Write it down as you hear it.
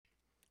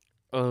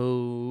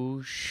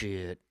Oh,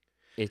 shit.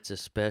 It's a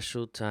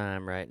special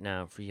time right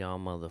now for y'all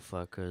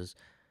motherfuckers.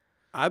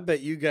 I bet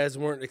you guys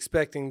weren't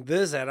expecting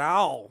this at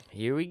all.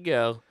 Here we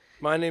go.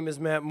 My name is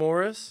Matt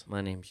Morris,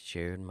 My name's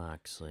Jarrod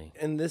Moxley.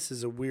 and this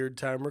is a weird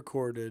time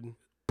recorded.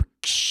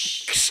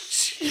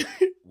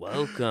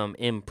 Welcome,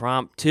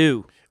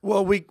 impromptu.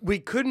 Well, we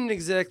couldn't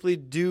exactly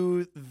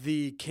do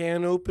the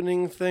can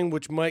opening thing,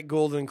 which Mike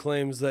Golden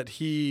claims that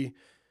he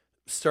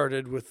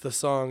started with the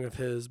song of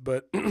his,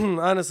 but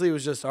honestly, it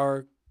was just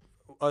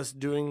us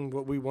doing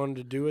what we wanted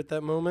to do at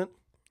that moment.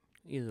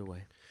 Either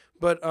way.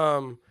 But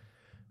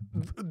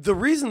the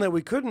reason that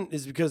we couldn't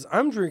is because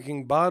I'm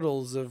drinking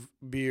bottles of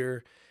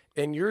beer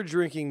and you're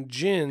drinking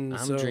gin.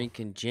 I'm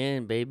drinking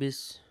gin,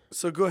 babies.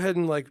 So go ahead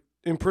and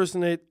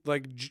impersonate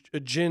a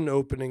gin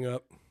opening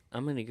up.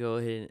 I'm going to go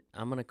ahead.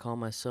 I'm going to call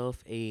myself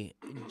a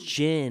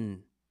gentleman.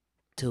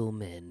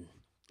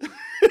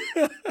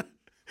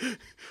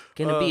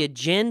 Gonna be a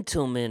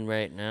gentleman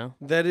right now.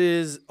 That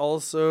is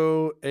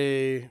also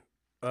a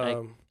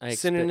I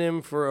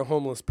synonym for a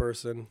homeless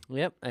person.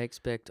 Yep, I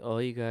expect all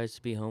you guys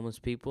to be homeless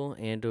people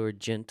and or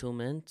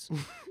gentlemen.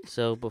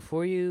 So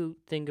before you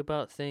think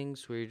about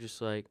things where you're just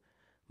like,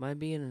 am I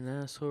being an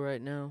asshole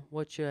right now?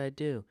 What should I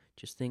do?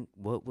 Just think,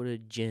 what would a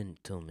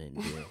gentleman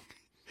do?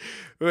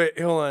 Wait,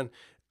 hold on.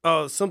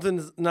 Oh,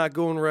 something's not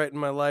going right in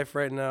my life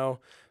right now.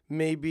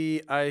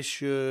 Maybe I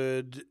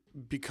should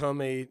become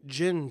a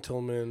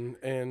gentleman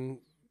and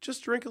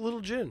just drink a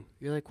little gin.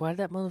 You're like, why did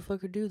that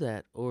motherfucker do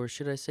that? Or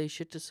should I say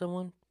shit to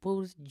someone? What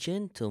would a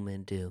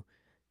gentleman do?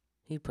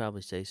 He'd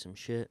probably say some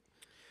shit.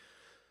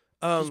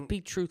 Just be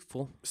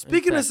truthful.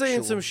 Speaking of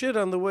saying some shit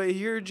on the way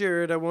here,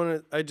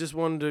 Jarrod, I just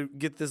wanted to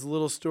get this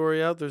little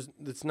story out.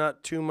 It's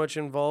not too much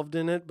involved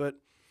in it, but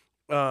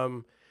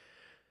I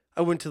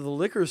went to the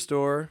liquor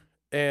store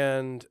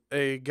and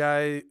a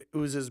guy, it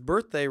was his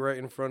birthday right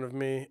in front of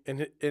me,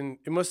 and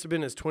it must have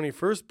been his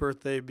 21st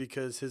birthday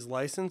because his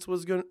license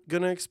was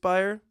gonna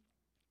expire,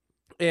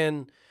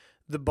 and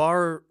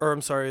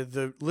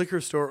the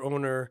liquor store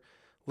owner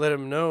let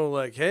him know,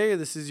 like, hey,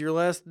 this is your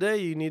last day.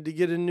 You need to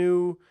get a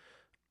new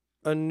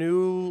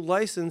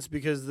license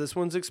because this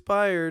one's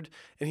expired.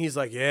 And he's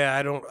like, yeah,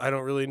 I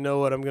don't really know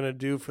what I'm gonna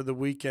do for the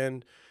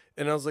weekend.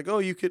 And I was like, oh,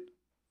 you could.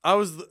 I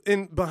was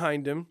in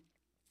behind him,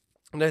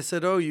 and I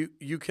said, oh,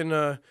 you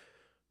can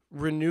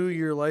renew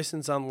your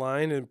license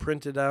online and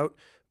print it out.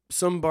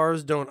 Some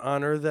bars don't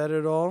honor that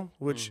at all,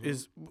 which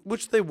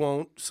they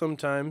won't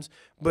sometimes,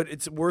 but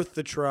it's worth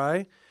the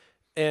try.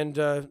 And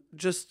I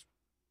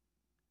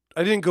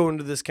didn't go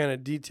into this kind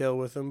of detail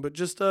with him, but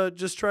just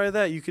try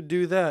that. You could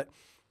do that.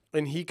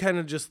 And he kind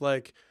of just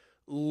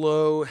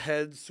low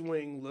head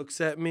swing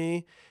looks at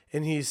me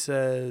and he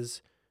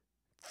says,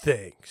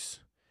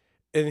 thanks.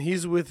 And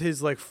he's with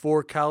his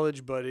 4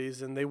 college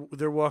buddies, and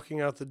they're walking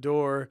out the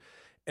door,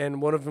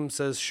 and one of them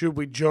says, should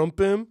we jump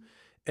him?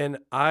 And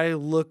I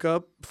look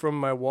up from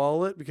my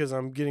wallet because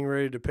I'm getting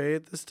ready to pay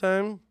it this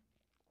time.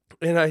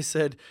 And I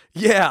said,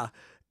 yeah,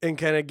 and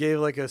kind of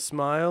gave a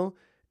smile.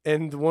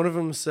 And one of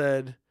them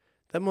said,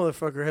 that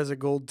motherfucker has a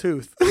gold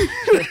tooth.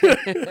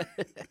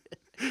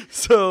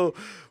 So,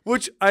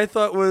 which I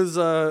thought was,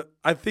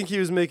 I think he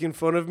was making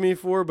fun of me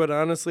for, but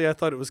honestly, I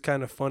thought it was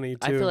kind of funny,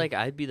 too. I feel like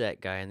I'd be that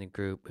guy in the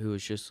group who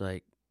was just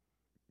like,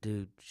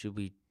 dude,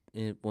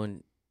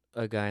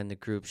 a guy in the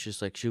group's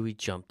just like, should we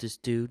jump this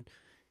dude?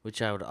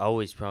 Which I would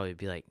always probably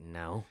be like,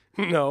 no.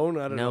 No,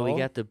 not at all. No, we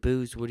got the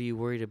booze. What are you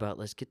worried about?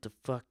 Let's get the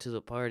fuck to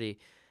the party.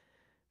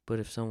 But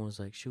if someone was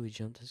like, should we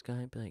jump this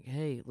guy? I'd be like,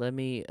 hey, let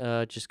me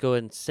just go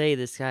ahead and say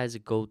this guy has a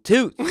gold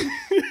tooth.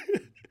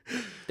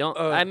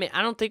 I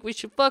don't think we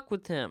should fuck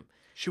with him.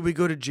 Should we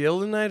go to jail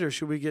tonight, or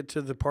should we get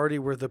to the party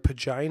where the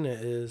vagina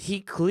is?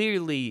 He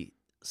clearly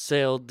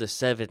sailed the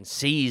 7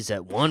 seas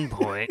at one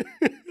point.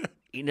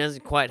 He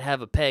doesn't quite have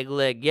a peg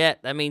leg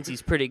yet. That means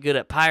he's pretty good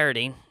at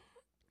pirating.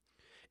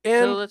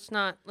 And so let's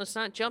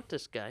not jump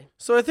this guy.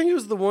 So I think it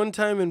was the one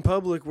time in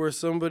public where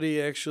somebody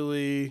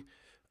actually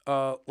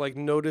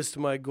noticed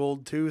my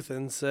gold tooth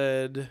and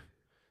said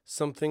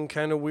something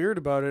kind of weird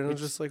about it, and I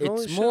was just like,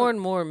 holy shit. It's more and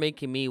more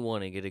making me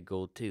want to get a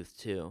gold tooth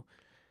too.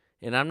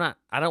 And I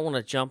don't want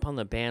to jump on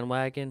the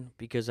bandwagon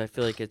because I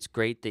feel like it's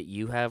great that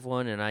you have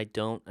one and I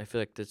don't. I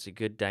feel like that's a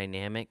good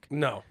dynamic.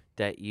 No.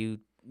 That you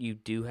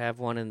do have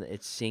one and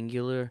it's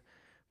singular.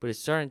 But it's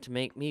starting to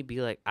make me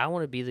be like, I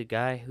want to be the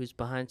guy who's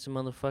behind some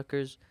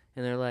motherfuckers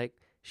and they're like,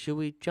 should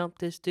we jump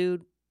this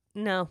dude?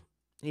 No.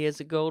 He has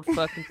a gold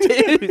fucking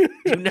tooth.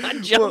 Do not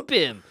jump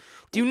him.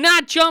 Do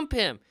not jump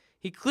him.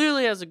 He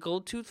clearly has a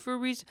gold tooth for a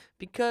reason.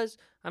 Because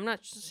I'm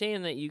not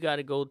saying that you got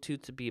a gold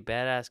tooth to be a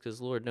badass because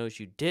Lord knows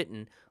you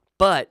didn't.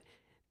 But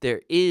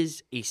there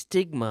is a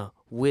stigma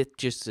with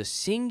just a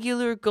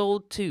singular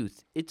gold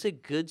tooth. It's a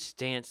good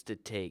stance to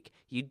take.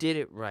 You did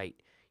it right.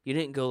 You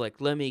didn't go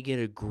let me get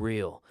a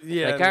grill.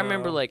 Yeah, I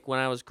remember when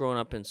I was growing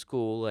up in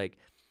school,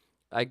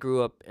 I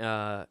grew up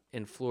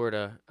in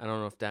Florida. I don't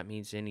know if that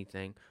means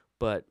anything,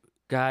 but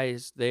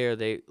guys there,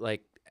 they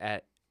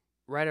at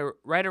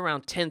right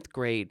around 10th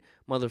grade,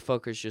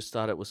 motherfuckers just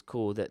thought it was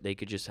cool that they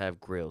could just have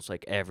grills,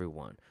 like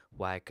everyone,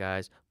 white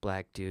guys,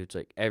 black dudes,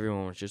 like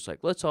everyone was just like,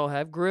 let's all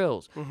have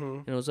grills.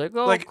 And it was like,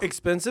 oh, Like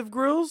expensive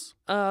grills?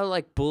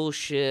 like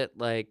bullshit,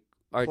 like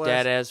our dad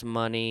Plastic. has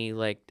money.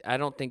 Like I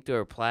don't think they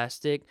were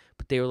plastic,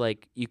 but they were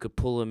like you could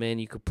pull them in,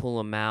 you could pull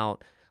them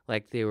out.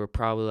 Like they were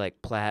probably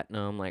like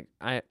platinum. Like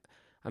I'm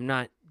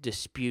not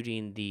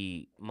disputing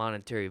the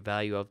monetary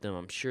value of them.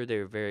 I'm sure they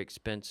were very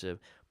expensive,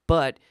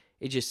 but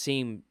it just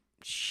seemed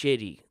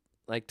shitty.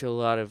 Like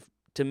to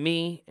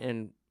me,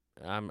 and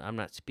I'm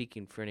not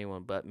speaking for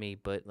anyone but me,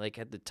 but like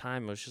at the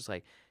time, it was just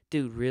like,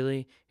 dude,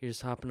 really? You're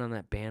just hopping on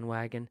that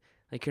bandwagon?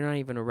 Like you're not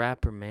even a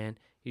rapper, man.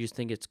 You just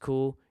think it's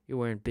cool. You're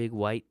wearing big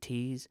white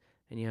tees,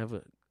 and you have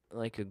a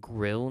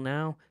grill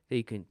now that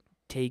you can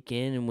take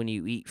in, and when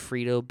you eat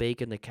Frito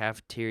bake in the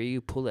cafeteria,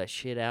 you pull that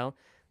shit out.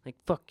 Like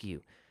fuck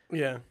you.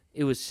 Yeah.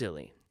 It was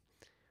silly.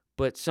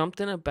 But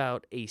something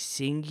about a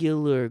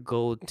singular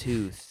gold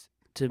tooth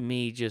to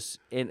me just,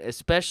 and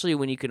especially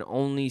when you can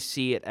only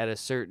see it at a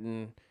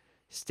certain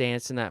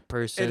stance in that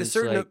person. At a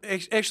certain,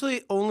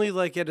 actually, only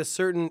like at a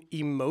certain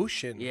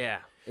emotion. Yeah,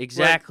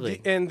 exactly.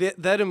 Like, and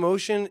that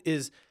emotion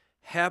is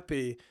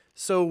happy.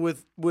 So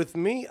with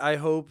me, I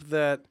hope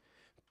that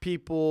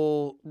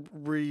people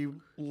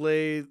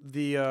relay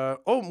the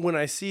when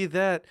I see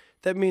that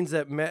means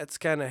that Matt's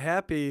kind of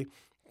happy.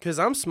 Because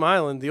I'm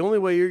smiling. The only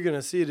way you're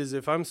gonna see it is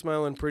if I'm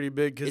smiling pretty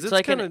big. Because it's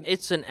like kinda...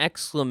 it's an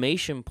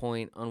exclamation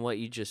point on what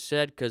you just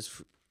said.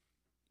 Because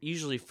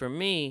usually for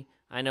me,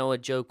 I know a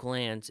joke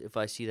lands if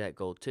I see that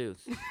gold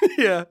tooth.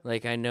 Yeah.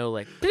 Like I know,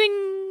 like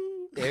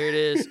bling, there it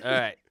is. All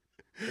right,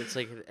 it's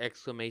like an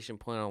exclamation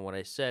point on what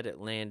I said. It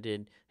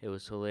landed. It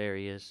was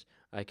hilarious.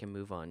 I can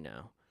move on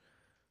now.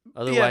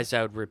 Otherwise,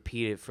 I would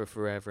repeat it for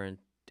forever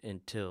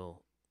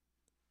until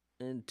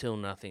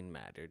nothing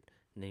mattered.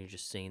 And then you're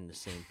just saying the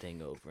same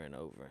thing over and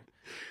over.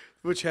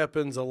 Which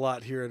happens a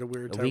lot here at A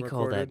Weird Time We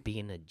call Recorded. that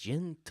being a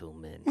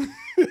gentleman.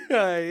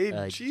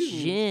 A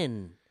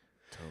gentleman.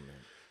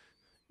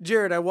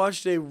 Jarrod, I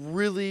watched a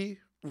really,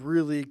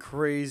 really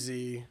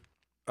crazy...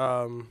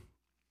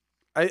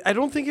 I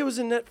don't think it was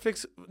a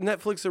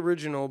Netflix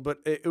original, but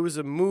it was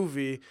a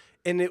movie,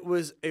 and it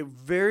was a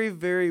very,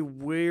 very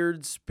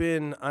weird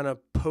spin on a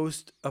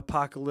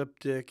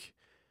post-apocalyptic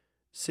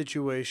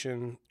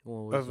situation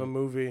of a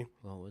movie.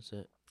 What was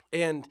it?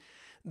 And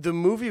the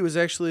movie was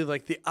actually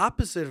like the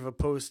opposite of a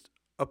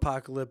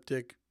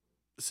post-apocalyptic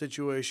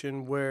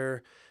situation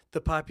where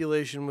the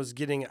population was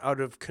getting out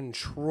of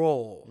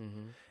control.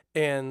 Mm-hmm.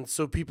 And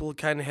so people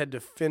kind of had to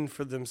fend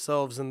for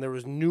themselves, and there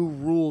was new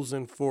rules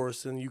in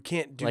force, and you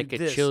can't do like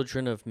this. A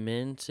Children of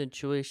Men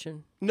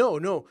situation?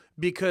 No,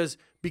 because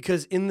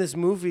in this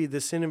movie, the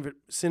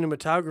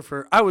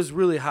cinematographer, I was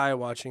really high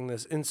watching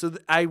this, and so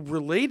I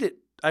related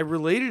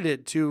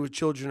it to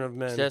Children of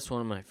Men. That's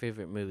one of my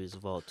favorite movies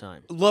of all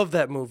time. Love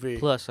that movie.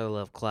 Plus, I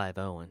love Clive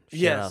Owen.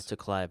 Yes. Shout out to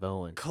Clive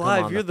Owen. Clive,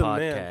 Come on you're the the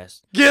man.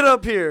 podcast. Get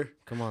up here.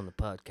 Come on the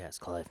podcast,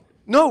 Clive.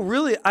 No,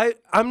 really,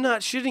 I'm not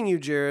shitting you,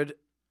 Jarrod.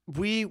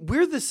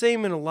 We're the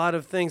same in a lot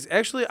of things.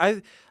 Actually,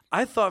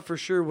 I thought for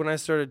sure when I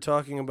started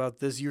talking about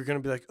this, you were going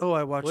to be like, oh,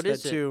 I watched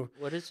that too.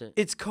 What is it?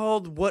 It's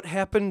called What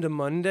Happened to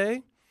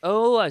Monday.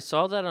 Oh, I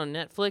saw that on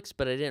Netflix,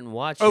 but I didn't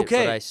watch it,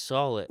 but I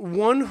saw it.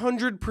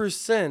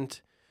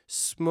 100%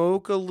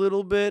 smoke a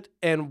little bit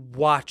and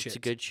watch it. It's a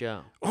good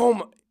show. Oh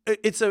my,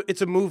 it's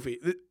a movie.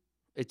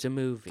 It's a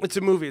movie. It's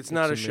a movie. It's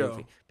not a show.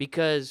 Movie.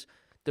 Because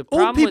the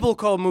old problem people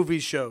call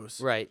movies shows.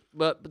 Right.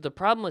 But the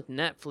problem with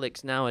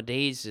Netflix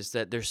nowadays is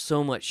that there's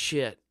so much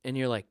shit. And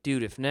you're like,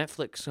 dude, if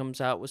Netflix comes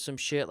out with some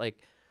shit, like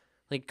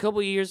a couple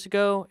of years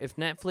ago, if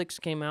Netflix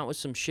came out with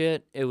some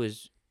shit, it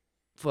was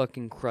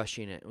fucking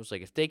crushing it. It was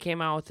like if they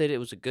came out with it, it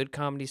was a good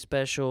comedy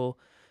special.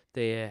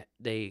 They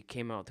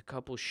came out with a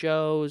couple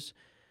shows.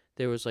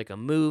 There was like a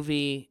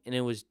movie, and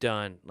it was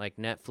done. Like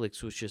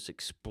Netflix was just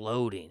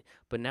exploding.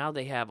 But now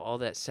they have all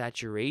that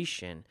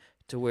saturation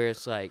to where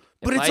it's like,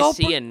 if I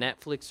see a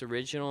Netflix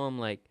original, I'm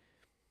like,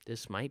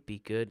 this might be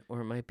good, or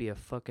it might be a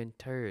fucking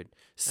turd.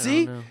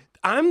 See,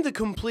 I'm the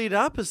complete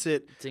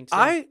opposite. Think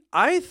so?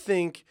 I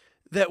think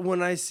that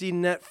when I see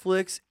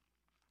Netflix,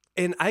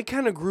 and I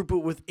kind of group it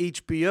with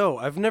HBO.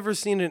 I've never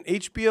seen an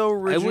HBO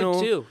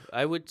original.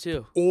 I would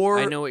too. Or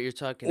I know what you're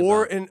talking about.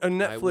 Or a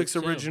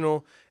Netflix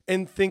original,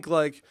 and think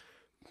like,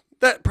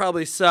 that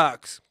probably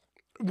sucks.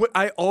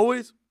 I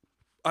always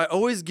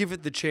give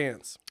it the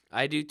chance.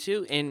 I do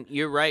too, and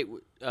you're right.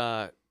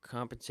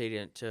 Compensating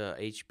it to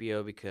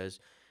HBO, because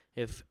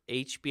if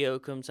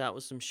HBO comes out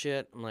with some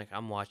shit, I'm like,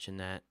 I'm watching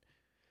that.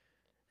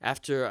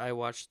 After I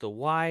watched The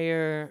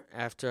Wire,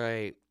 after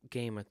I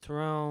Game of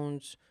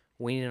Thrones,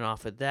 weaning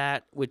off of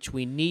that, which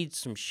we need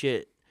some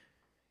shit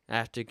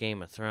after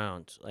Game of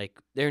Thrones. Like,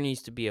 there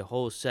needs to be a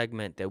whole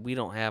segment that we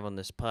don't have on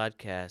this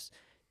podcast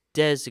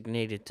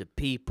designated to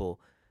people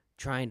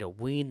trying to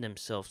wean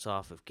themselves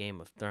off of Game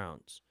of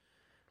Thrones.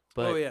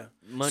 But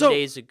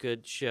Monday's a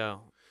good show.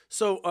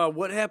 So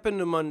what happened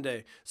to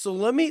Monday? So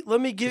let me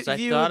give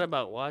you... I thought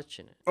about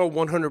watching it. Oh,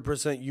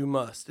 100% you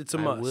must. It's a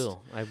must.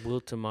 I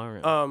will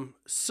tomorrow.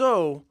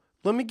 So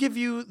let me give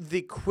you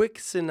the quick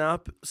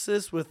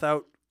synopsis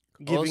without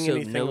giving Also,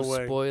 anything no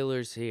away.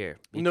 spoilers here.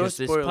 Because No this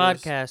spoilers.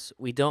 podcast,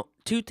 we don't.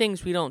 Two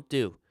things we don't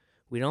do.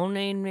 We don't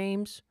name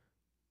names.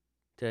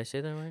 Did I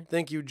say that right?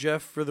 Thank you,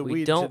 Jeff, for the We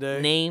weed don't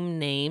today. name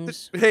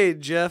names. Hey,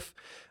 Jeff.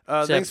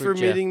 Except Thanks for for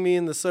Jeff. meeting me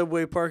in the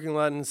subway parking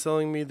lot and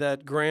selling me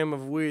that gram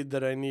of weed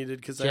that I needed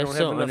because I don't Jeff's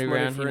have so enough money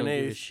underground, for he an don't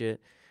give a eighth.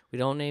 shit. We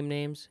don't name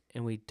names,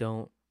 and we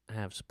don't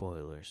have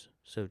spoilers.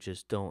 So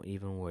just don't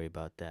even worry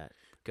about that.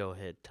 Go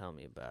ahead, tell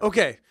me about it.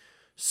 Okay,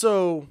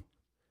 so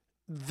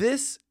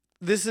this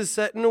is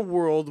set in a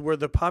world where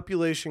the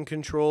population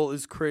control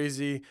is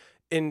crazy,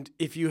 and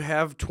if you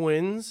have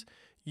twins,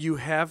 you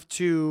have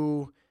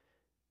to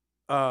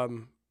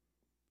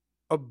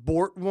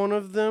abort one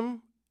of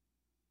them,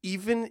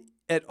 even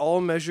at all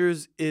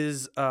measures,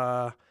 is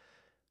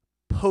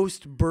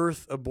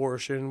post-birth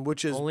abortion,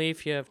 which is Only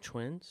if you have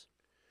twins?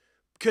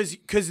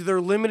 because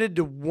they're limited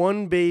to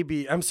one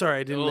baby. I'm sorry,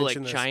 I didn't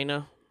mention like this.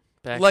 China?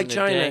 Back Like in the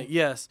China, day?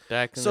 yes.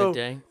 Back in So, the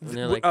day? When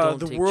they're th- like, don't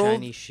the take world-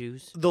 Chinese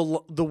shoes?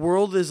 The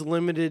world is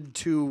limited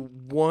to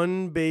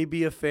one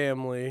baby a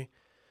family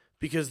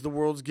because the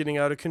world's getting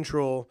out of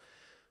control.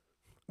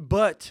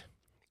 But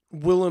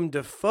Willem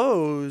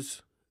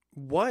Dafoe's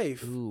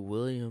wife, Ooh,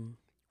 William.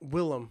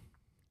 Willem,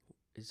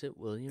 Is it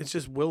William? it's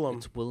just Willem.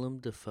 It's Willem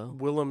Dafoe.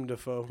 Willem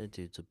Dafoe. That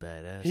dude's a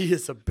badass. He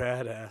is a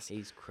badass.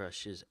 He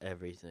crushes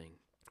everything.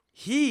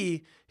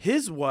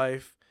 His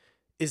wife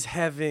is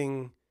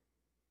having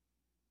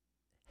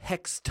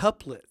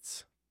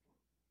hextuplets.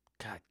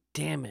 God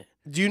damn it.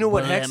 Do you know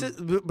what hex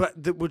Willem.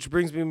 is? Which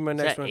brings me to my Is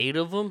next that one. 8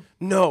 of them?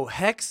 No,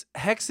 hex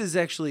is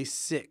actually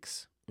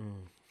 6.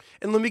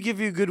 And let me give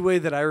you a good way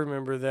that I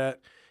remember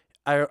that.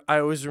 I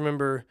always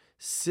remember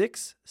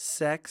 6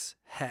 sex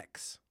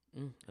hex.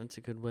 That's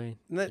a good way.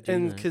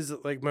 And because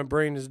like my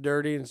brain is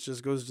dirty and it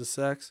just goes to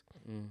sex.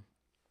 Mm.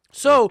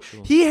 So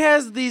Sexual. he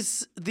has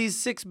these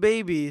 6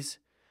 babies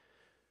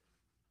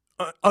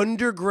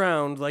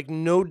underground, like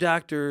no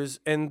doctors,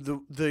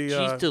 and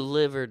She's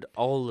delivered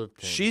all of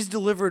them. she's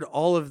delivered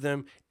all of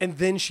them, and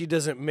then she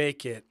doesn't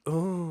make it.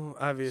 Oh,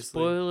 obviously.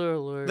 Spoiler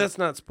alert. That's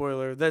not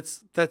spoiler.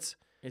 That's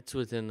It's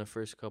within the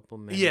first couple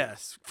minutes.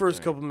 yes, first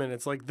Right. couple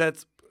minutes. Like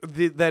that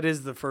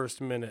is the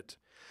first minute.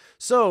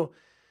 So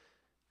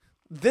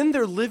then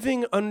they're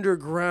living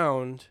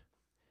underground,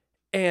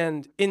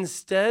 and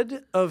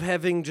instead of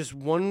having just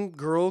one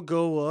girl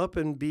go up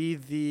and be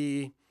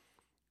the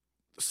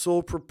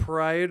sole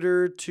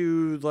proprietor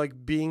to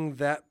like being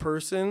that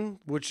person,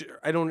 which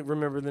I don't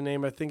remember the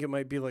name. I think it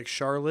might be like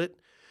Charlotte.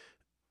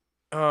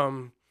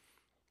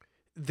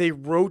 They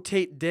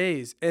rotate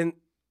days, and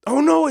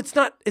oh no, it's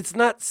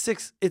not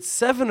 6. It's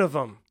 7 of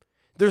them.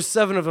 There's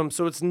 7 of them,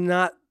 so it's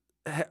not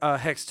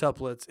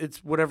hextuplets.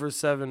 It's whatever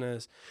 7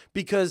 is,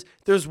 because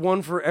there's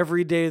one for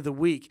every day of the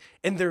week,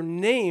 and they're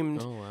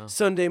named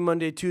Sunday,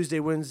 Monday, Tuesday,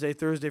 Wednesday,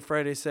 Thursday,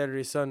 Friday,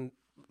 Saturday,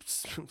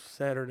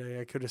 Saturday.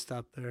 I could have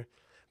stopped there.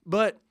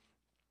 But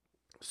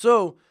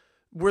so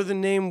where the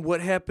name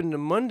What Happened to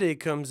Monday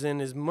comes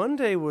in is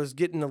Monday was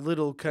getting a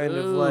little kind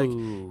of like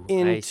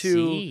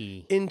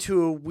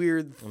into a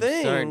weird thing.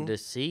 I'm starting to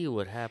see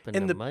what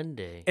happened to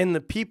Monday. And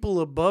the people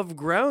above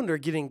ground are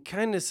getting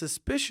kind of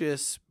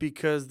suspicious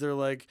because they're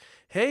like,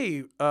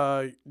 hey,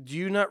 do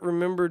you not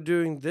remember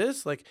doing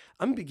this? Like,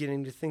 I'm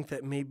beginning to think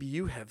that maybe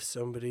you have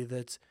somebody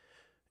that's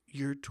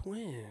your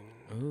twin.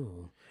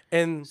 Ooh.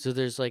 And so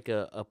there's like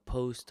a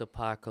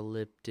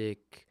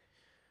post-apocalyptic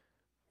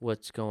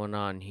what's going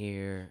on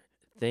here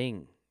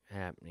thing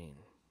happening,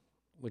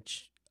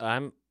 which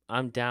I'm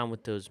down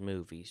with those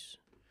movies.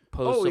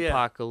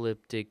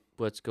 Post-apocalyptic,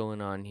 what's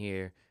going on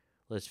here?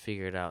 Let's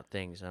figure it out.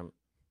 Things.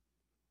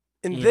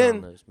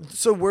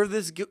 So where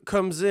this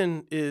comes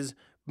in is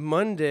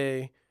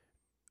Monday,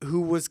 who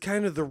was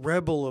kind of the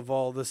rebel of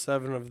all the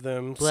 7 of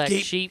them. Black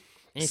sheep.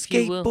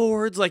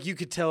 Skateboards, like you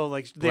could tell,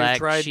 like they Black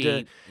tried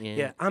sheep, to.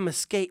 Yeah, I'm a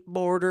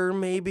skateboarder.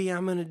 Maybe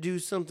I'm gonna do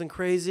something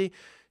crazy.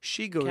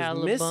 She goes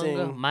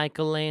missing.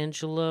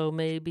 Michelangelo,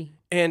 maybe.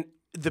 And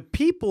the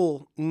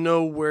people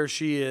know where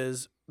she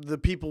is. The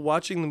people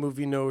watching the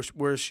movie know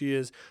where she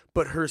is,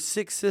 but her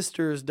 6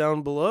 sisters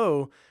down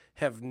below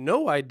have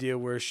no idea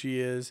where she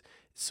is.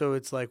 So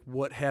it's like,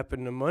 what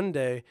happened to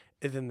Monday?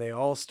 And then they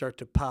all start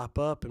to pop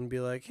up and be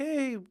like,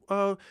 hey,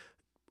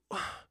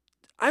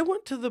 I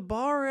went to the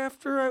bar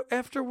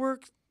after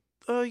work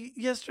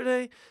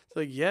yesterday. It's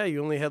like, yeah,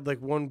 you only had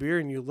like 1 beer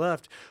and you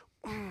left.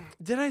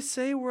 Did I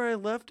say where I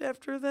left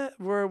after that?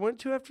 Where I went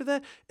to after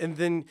that? And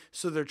then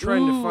so they're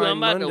trying to find I'm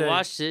about Monday. to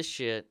watch this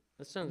shit.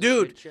 That sounds Dude,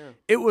 like a good show.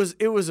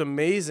 it was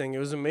amazing. It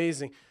was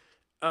amazing.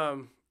 I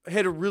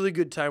had a really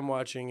good time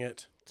watching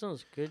it.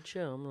 Sounds a good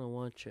show. I'm gonna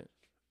watch it.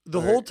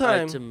 Whole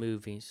time. It's a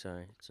movie.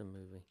 Sorry, it's a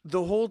movie.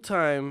 The whole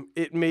time,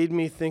 it made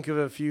me think of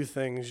a few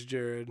things,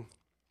 Jarrod.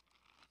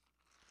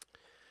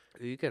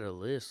 You got a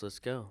list. Let's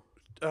go.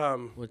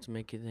 What's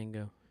make you think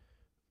go?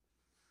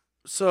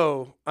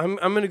 So I'm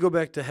gonna go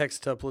back to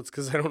hextuplets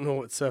because I don't know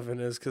what 7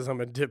 is because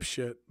I'm a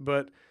dipshit.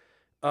 But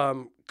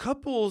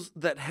couples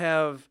that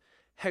have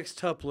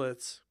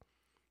hextuplets,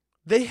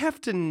 they have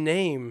to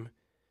name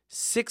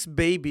 6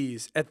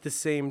 babies at the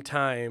same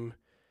time.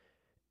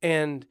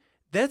 And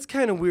that's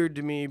kind of weird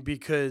to me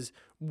because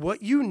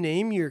what you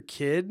name your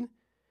kid,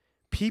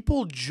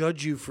 people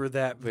judge you for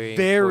that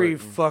very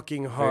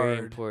fucking hard.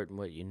 Very important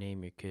what you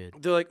name your kid.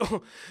 They're like,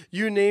 oh,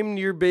 you named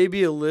your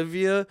baby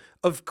Olivia?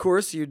 Of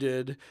course you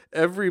did.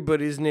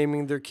 Everybody's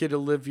naming their kid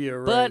Olivia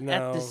right now.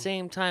 But at the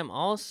same time,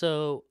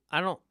 also,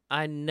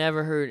 I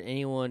never heard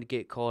anyone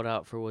get called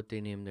out for what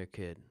they named their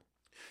kid.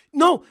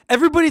 No,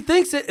 everybody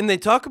thinks it, and they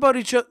talk about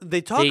each other. They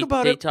talk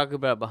about it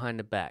behind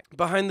the back.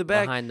 Behind the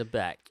back. Behind the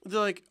back. They're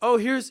like, oh,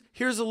 here's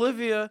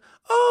Olivia.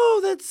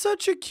 Oh, that's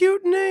such a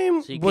cute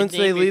name. So you Once can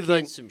they name leave, your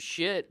like kid some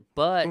shit,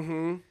 but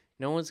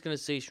no one's gonna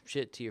say some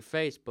shit to your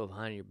face, but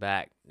behind your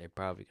back, they're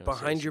probably gonna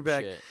behind say your some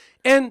back. Shit.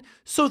 And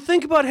so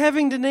think about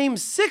having to name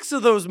 6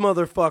 of those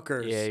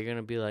motherfuckers. Yeah, you're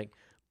gonna be like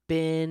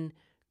Ben,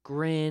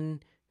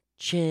 Grin,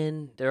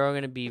 Chin. They're all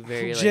gonna be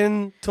very like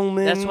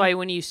Gintlemen. That's why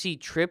when you see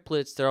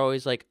triplets, they're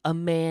always like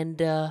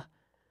Amanda,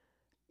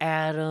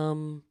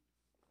 Adam,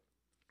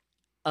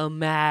 a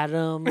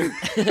madam.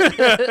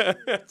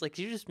 It's like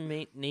you just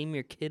name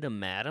your kid a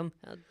madam.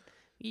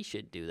 You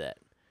should do that.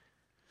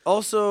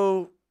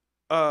 Also,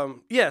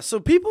 so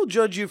people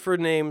judge you for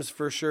names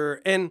for sure,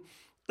 and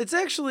it's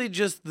actually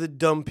just the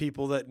dumb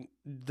people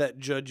that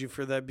judge you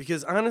for that.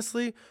 Because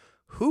honestly,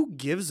 who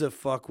gives a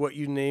fuck what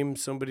you name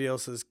somebody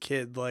else's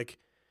kid? Like,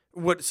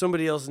 what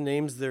somebody else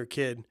names their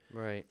kid?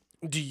 Right.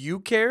 Do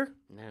you care?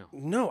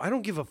 No, I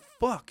don't give a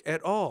fuck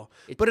at all.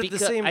 But at the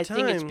same time, I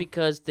think it's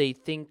because they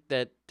think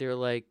that they're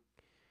like,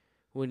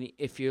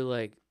 if you're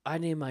like, I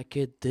named my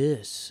kid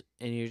this,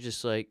 and you're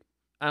just like,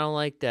 I don't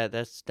like that.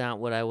 That's not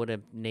what I would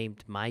have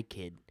named my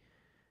kid.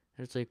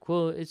 And it's like,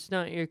 well, it's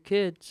not your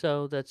kid,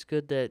 so that's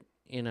good that,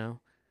 a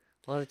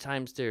lot of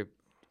times they're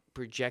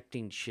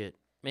projecting shit.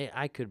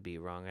 I could be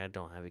wrong. I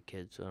don't have a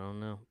kid, so I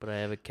don't know. But I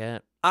have a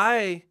cat.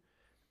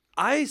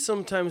 I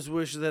sometimes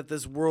wish that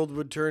this world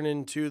would turn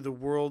into the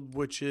world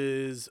which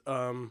is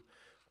the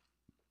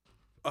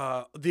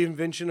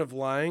invention of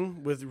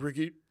lying with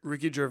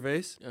Ricky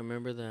Gervais. I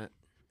remember that.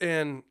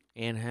 And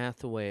Anne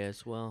Hathaway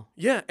as well.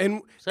 Yeah,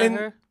 and is that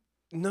her?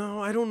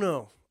 No, I don't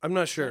know. I'm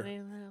not sure.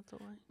 Anne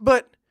Hathaway?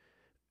 But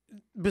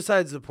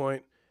besides the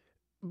point,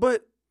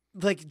 but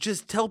like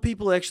just tell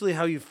people actually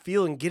how you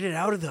feel and get it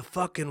out of the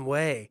fucking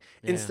way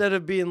instead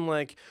of being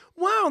like,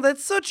 wow,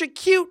 that's such a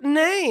cute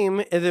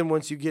name. And then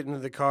once you get into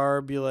the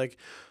car, be like,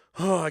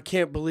 oh, I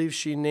can't believe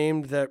she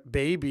named that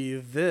baby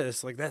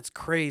this. Like, that's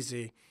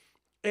crazy.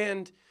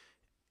 And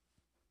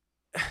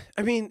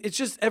I mean, it's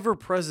just ever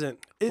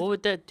present. What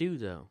would that do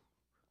though?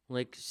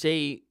 Like,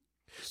 say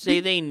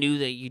they knew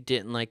that you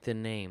didn't like the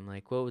name.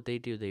 Like, what would they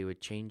do? They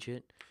would change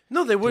it?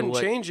 No, they wouldn't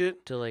change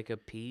it. To, like,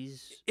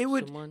 appease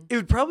someone? It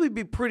would probably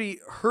be pretty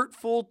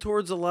hurtful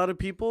towards a lot of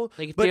people.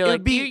 Like, if but they're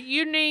like,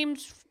 your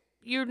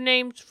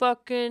name's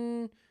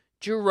fucking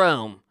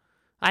Jerome.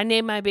 I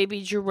named my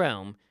baby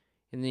Jerome.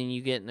 And then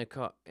you get in the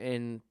car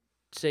and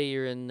say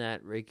you're in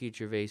that Ricky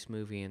Gervais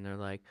movie and they're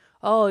like,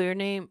 oh, you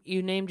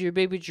named your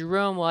baby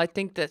Jerome. Well, I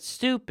think that's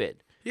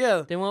stupid.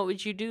 Yeah. Then what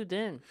would you do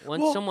then?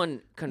 Once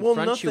someone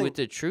confronts you with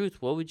the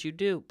truth, what would you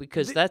do?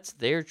 Because that's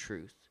their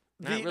truth.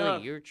 Not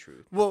really your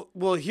truth.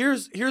 Well,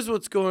 here's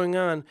what's going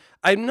on.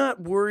 I'm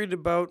not worried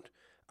about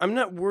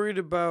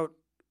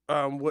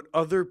what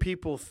other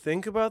people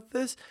think about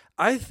this.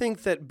 I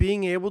think that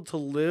being able to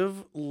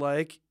live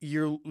like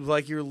you're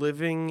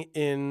living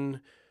in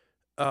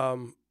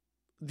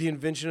the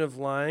invention of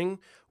lying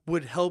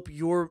would help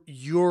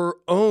your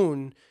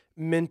own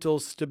mental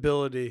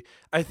stability.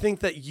 I think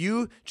that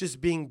you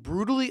just being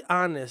brutally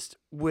honest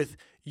with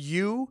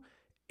you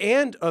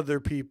and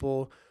other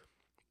people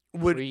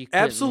would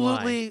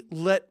absolutely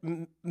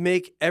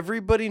make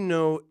everybody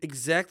know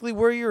exactly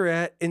where you're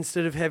at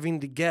instead of having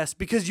to guess,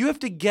 because you have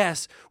to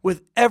guess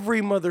with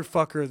every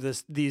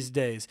motherfucker these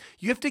days.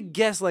 You have to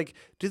guess, like,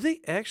 do they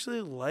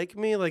actually like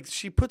me? Like,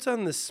 she puts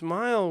on this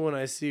smile when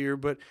I see her,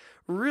 but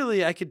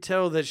really I could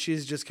tell that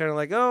she's just kind of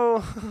like,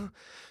 oh,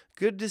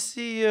 good to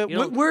see you.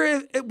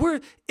 Where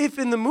if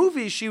in the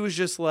movie she was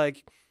just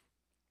like,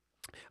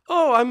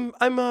 oh,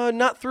 I'm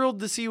not thrilled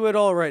to see you at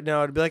all right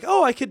now. I'd be like,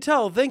 oh, I could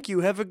tell. Thank you.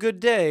 Have a good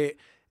day.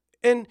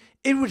 And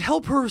it would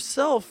help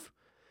herself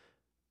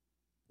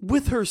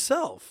with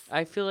herself.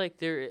 I feel like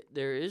there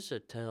is a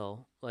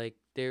tell. Like,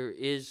 there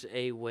is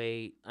a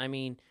way. I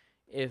mean,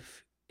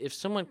 if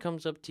someone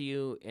comes up to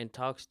you and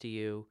talks to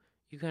you,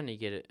 you kind of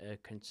get a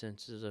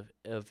consensus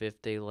of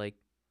if they like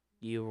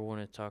you or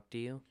want to talk to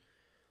you.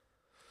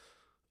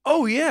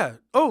 Oh, yeah.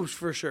 Oh,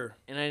 for sure.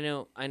 And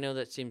I know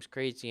that seems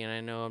crazy, and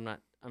I know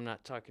I'm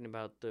not talking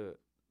about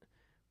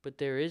but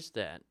there is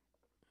that.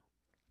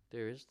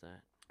 There is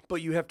that.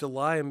 But you have to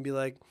lie and be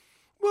like,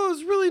 well, it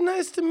was really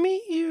nice to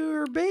meet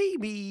your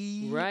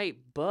baby. Right,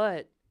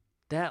 but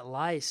that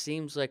lie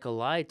seems like a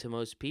lie to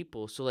most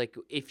people. So, like,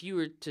 if you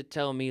were to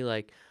tell me,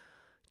 like,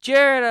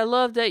 Jarrod, I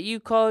love that you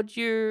called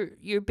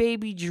your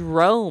baby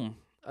Jerome.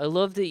 I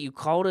love that you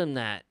called him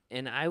that.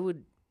 And I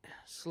would,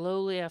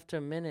 slowly after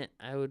a minute,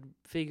 I would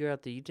figure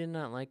out that you did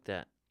not like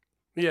that.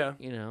 Yeah.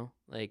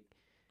 Like,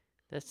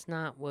 That's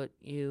not what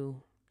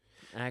you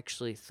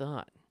actually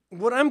thought.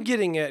 What I'm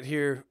getting at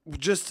here,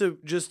 just to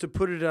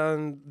put it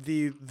on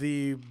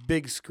the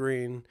big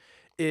screen,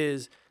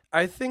 is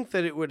I think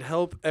that it would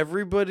help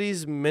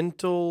everybody's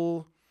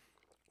mental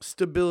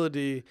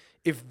stability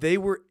if they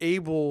were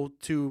able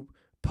to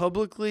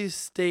publicly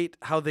state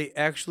how they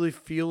actually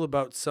feel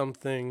about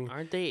something.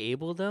 Aren't they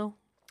able though?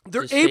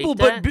 They're To state able,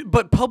 that?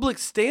 but public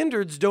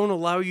standards don't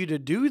allow you to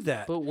do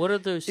that. But what are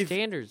those If-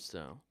 standards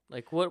though?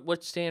 Like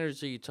what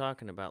standards are you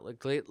talking about?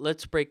 Like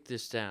let's break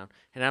this down.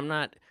 And I'm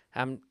not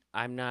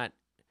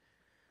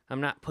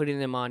putting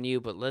them on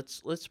you, but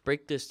let's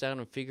break this down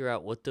and figure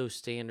out what those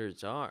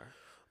standards are.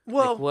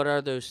 Well, Like, what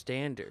are those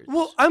standards?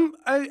 Well,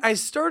 I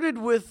started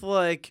with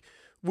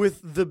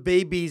the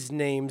babies'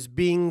 names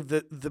being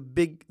the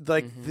big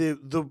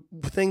the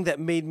thing that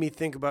made me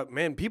think about,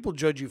 man, people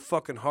judge you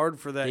fucking hard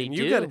for that. They and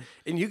do.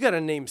 You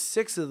gotta name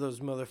 6 of those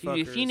motherfuckers.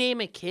 Dude, if you name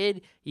a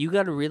kid, you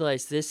got to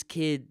realize this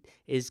kid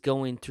is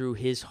going through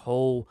his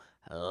whole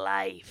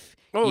life.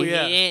 Oh,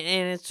 yeah.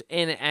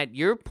 And at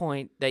your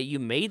point that you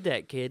made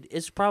that kid,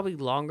 it's probably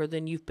longer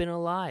than you've been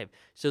alive.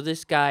 So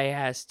this guy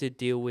has to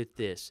deal with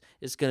this.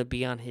 It's gonna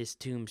be on his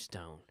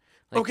tombstone.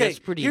 Like, Okay, that's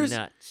pretty here's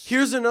nuts.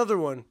 here's another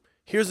one.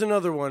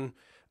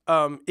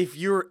 If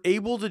you're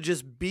able to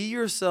just be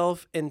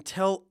yourself and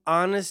tell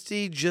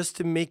honesty just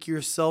to make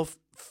yourself,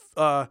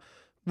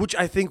 which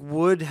I think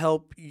would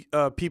help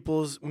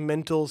people's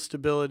mental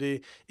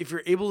stability. If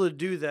you're able to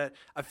do that,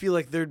 I feel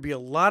like there'd be a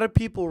lot of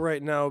people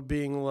right now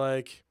being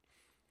like,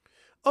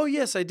 "Oh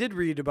yes, I did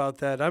read about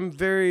that. I'm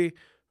very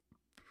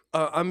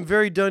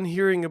done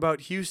hearing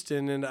about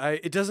Houston, and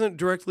it doesn't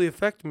directly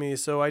affect me,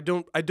 so I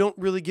don't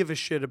really give a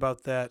shit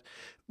about that."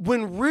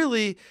 When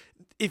really,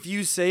 if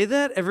you say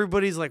that,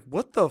 everybody's like,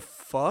 "What the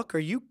fuck? Are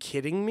you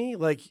kidding me?"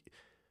 Like,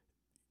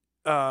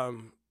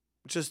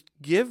 just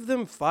give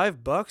them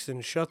 $5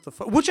 and shut the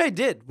fuck. Which I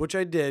did.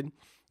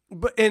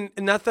 But and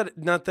not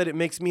that it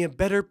makes me a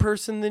better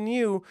person than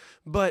you,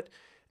 but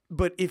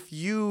if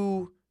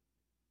you're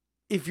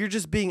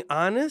just being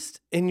honest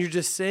and you're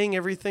just saying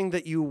everything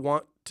that you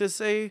want to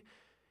say,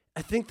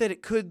 I think that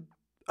it could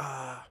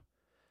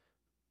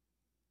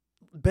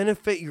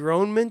benefit your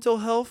own mental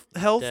health.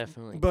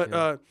 Definitely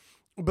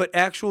But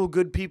actual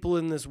good people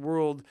in this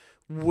world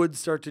would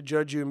start to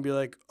judge you and be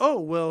like, "Oh,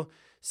 well,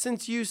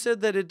 since you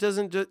said that it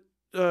doesn't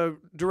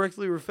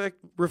directly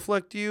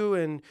reflect you,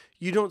 and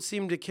you don't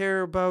seem to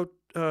care about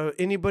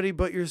anybody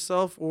but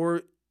yourself,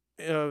 or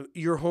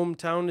your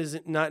hometown is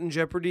not in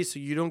jeopardy, so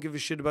you don't give a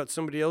shit about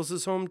somebody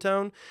else's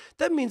hometown,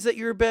 that means that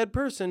you're a bad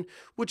person,"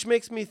 which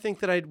makes me think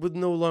that I would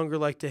no longer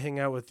like to hang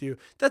out with you.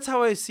 That's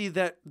how I see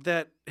that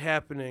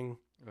happening.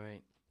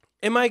 Right.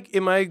 Am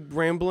I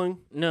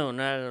rambling? No,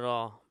 not at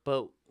all.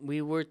 But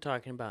we were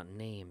talking about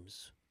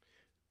names.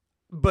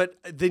 But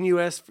then you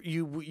asked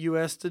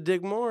to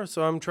dig more,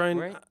 so I'm trying.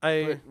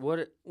 Right.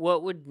 But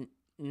what would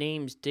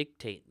names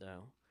dictate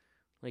though?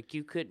 Like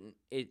you couldn't.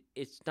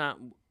 It's not.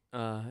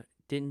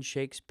 Didn't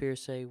Shakespeare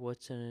say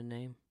what's in a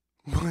name?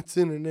 What's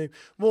in a name?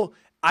 Well,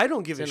 I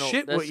don't give a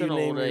shit what you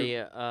name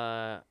it.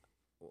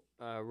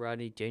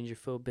 Rodney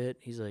Dangerfield bit.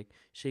 He's like,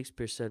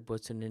 Shakespeare said,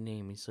 "What's in a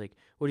name?" He's like,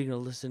 "What are you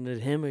gonna listen to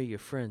him or your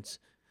friends?"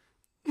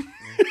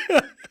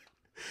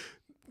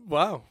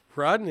 Wow,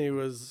 Rodney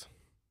was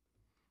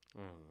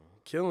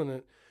killing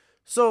it.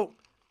 So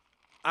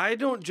I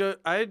don't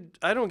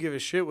give a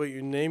shit what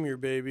you name your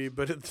baby,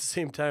 but at the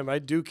same time, I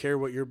do care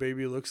what your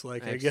baby looks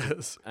like. I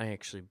guess I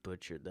actually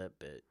butchered that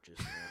bit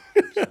just now.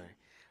 I'm sorry.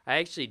 I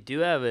actually do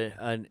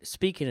have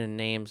speaking of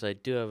names, I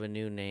do have a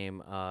new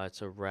name.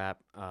 It's a rap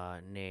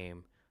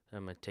name that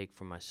I'm gonna take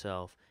for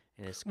myself,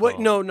 and it's what?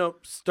 called, No.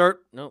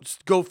 Start. Nope.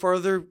 Go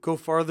farther. Go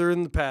farther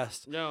in the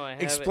past. No, I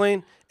have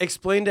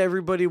Explain to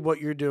everybody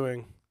what you're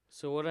doing.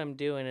 So what I'm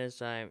doing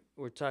is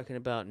we're talking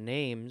about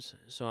names,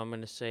 so I'm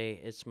gonna say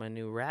it's my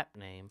new rap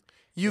name.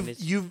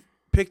 You've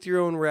picked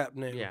your own rap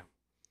name. Yeah.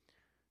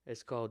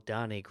 It's called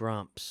Donnie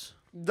Grumps.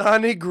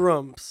 Donnie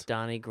Grumps.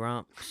 Donnie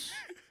Grumps.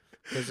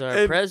 Because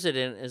our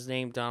president is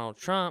named Donald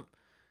Trump.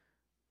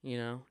 You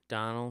know,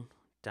 Donald,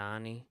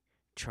 Donnie,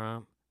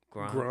 Trump,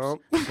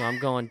 Grumps. So I'm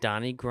going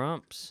Donnie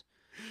Grumps.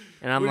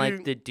 And I'm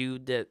like the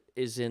dude that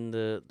is in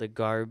the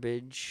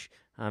garbage.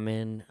 I'm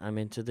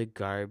into the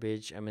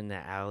garbage. I'm in the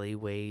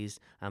alleyways.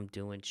 I'm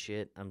doing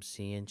shit. I'm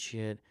seeing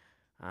shit.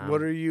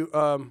 What are you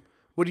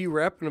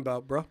rapping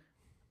about, bro?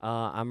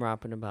 I'm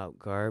rapping about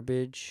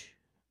garbage,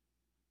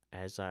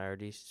 as I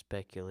already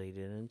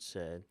speculated and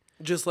said.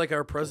 Just like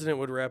our president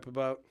would rap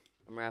about.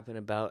 I'm rapping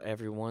about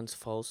everyone's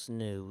false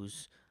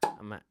news.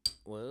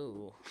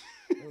 Whoa.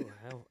 Ooh,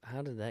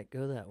 how did that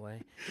go that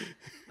way?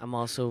 I'm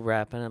also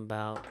rapping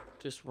about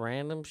just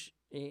random,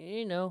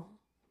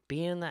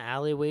 being in the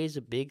alleyways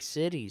of big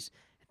cities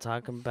and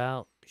talking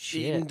about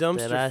shit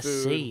that I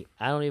see.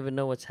 I don't even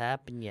know what's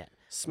happened yet.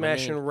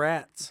 Smashing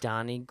rats.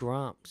 Donnie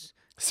Grumps.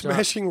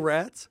 Smashing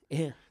rats?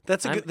 Yeah.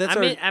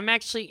 I'm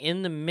actually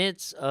in the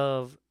midst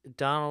of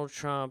Donald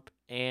Trump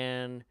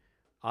and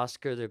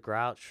Oscar the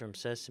Grouch from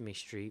Sesame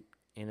Street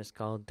and it's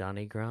called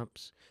Donnie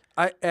Grumps.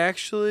 I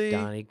actually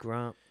Donnie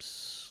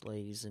Grumps,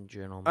 ladies and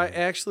gentlemen. I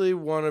actually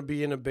want to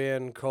be in a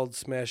band called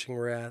Smashing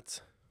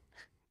Rats.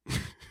 All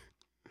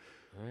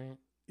right.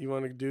 You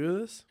want to do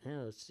this?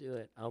 Yeah, let's do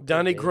it.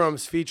 Donnie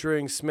Grumps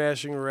featuring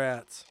Smashing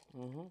Rats.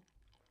 Mm-hmm.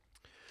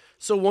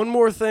 So one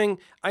more thing.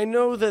 I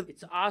know that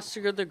It's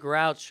Oscar the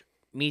Grouch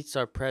meets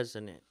our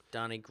president,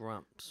 Donnie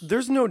Grumps.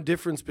 there's no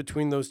difference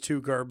between those two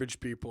garbage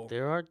people.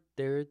 There are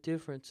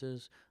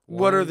differences.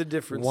 What are the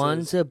differences?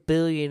 One's a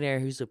billionaire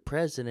who's a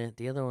president.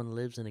 The other one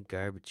lives in a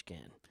garbage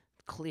can.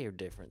 Clear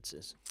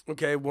differences.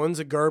 Okay, one's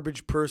a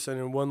garbage person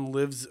and one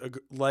lives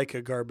like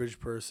a garbage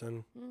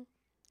person.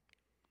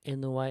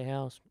 In the White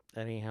House.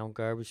 That ain't how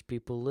garbage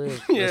people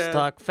live. Yeah. Let's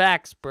talk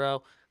facts,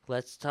 bro.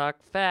 Let's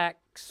talk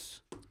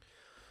facts.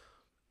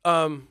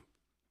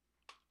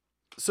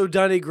 So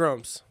Donnie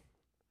Grumps.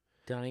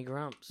 Donnie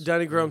Grumps.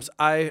 Donnie Grumps,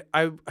 I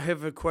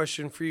have a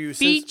question for you.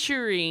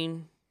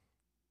 Featuring.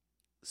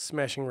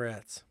 Smashing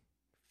Rats.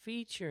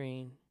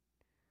 Featuring.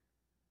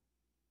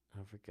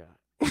 I forgot.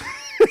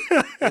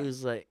 It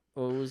was like,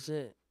 what was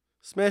it?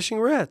 Smashing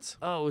Rats.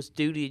 Oh, it was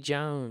Duty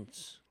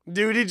Jones.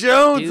 Duty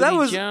Jones. Duty that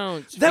was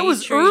Jones that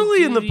was featuring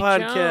early in the Duty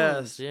podcast.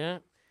 Jones, yeah.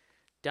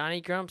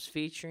 Donnie Grumps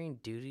featuring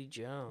Duty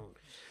Jones.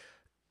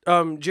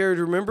 Jarrod,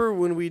 remember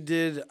when we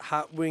did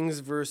hot wings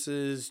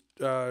versus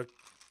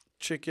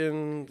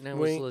chicken That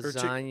wing was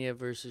lasagna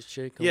versus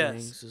chicken Yes.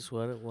 wings is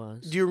what it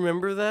was. Do you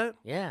remember that?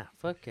 Yeah,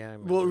 fuck yeah. I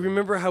remember Well, that.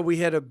 remember how we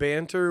had a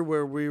banter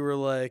where we were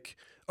like,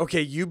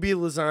 "Okay, you be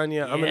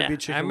lasagna, I'm gonna Yeah, be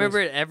chicken." I remember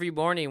wings. it every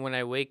morning when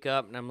I wake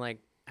up and I'm like,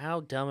 how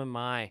dumb am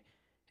I?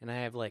 And I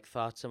have like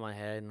thoughts in my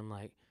head and I'm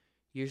like,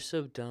 you're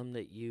so dumb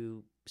that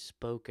you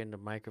spoke into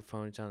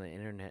microphones on the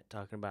internet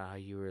talking about how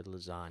you were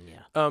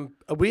lasagna.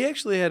 We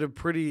actually had a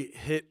pretty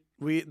hit.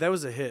 That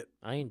was a hit.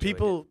 I enjoyed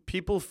it.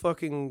 People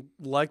fucking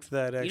liked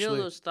that. Actually, You know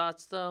those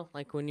thoughts though,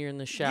 like when you're in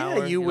the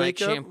shower, you and, wake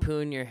like, up-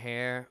 shampooing your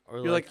hair, or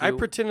you're like, I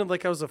pretended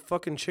like I was a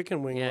fucking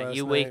chicken wing. yeah, last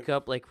you night. wake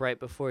up like right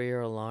before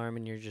your alarm,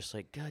 and you're just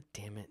like, God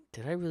damn it,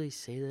 did I really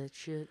say that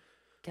shit?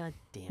 God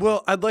damn it.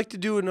 Well, I'd like to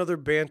do another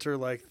banter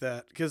like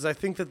that because I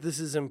think that this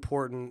is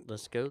important.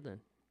 Let's go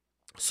then.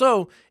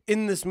 So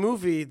in this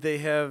movie, they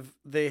have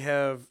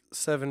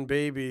 7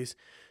 babies,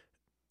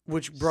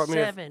 which brought me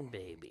 7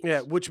 babies. yeah,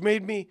 which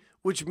made me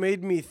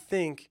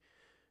think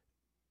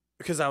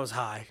because I was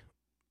high,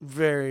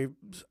 very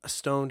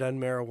stoned on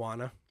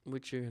marijuana.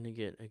 Which you're gonna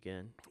get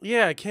again.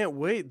 Yeah, I can't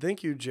wait.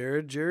 Thank you,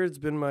 Jarrod. Jarrod's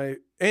been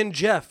and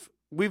Jeff.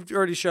 We've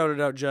already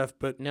shouted out Jeff,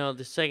 but No,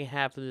 the second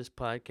half of this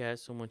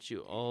podcast, I want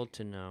you all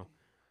to know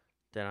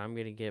that I'm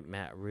gonna get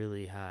Matt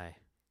really high.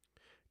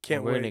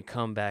 can't We're wait. gonna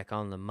come back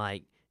on the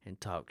mic and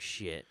talk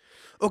shit.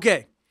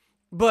 Okay,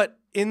 but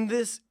in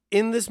this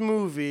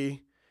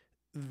movie,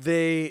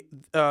 they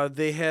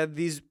had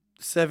these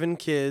 7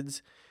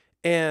 kids,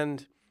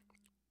 and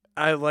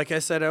like I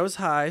said, I was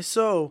high,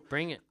 so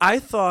Bring it. I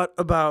thought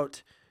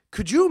about,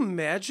 could you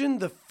imagine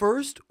the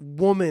first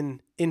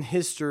woman in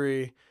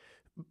history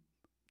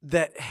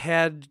that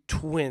had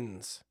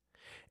twins?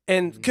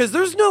 And because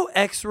there's no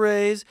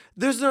X-rays,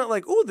 there's not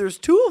like, oh, there's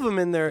 2 of them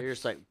in there. You're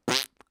just like,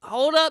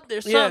 hold up,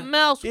 there's Yeah, something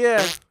else.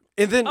 Yeah,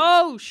 and then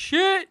Oh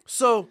shit!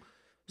 so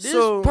This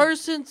so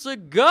person's a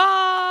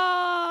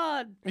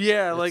god.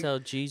 yeah, That's like how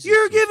Jesus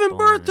you're was giving born,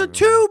 birth to everyone.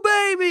 2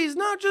 babies,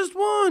 not just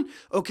 1.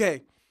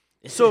 Okay,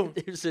 so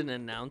there's an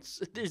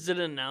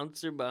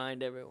announcer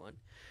behind everyone.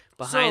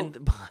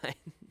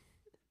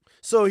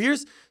 So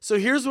here's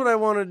what I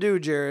want to do,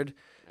 Jarrod.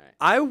 Alright,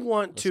 I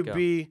want to go.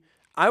 be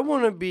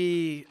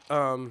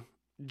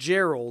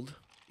Gerald.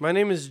 My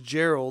name is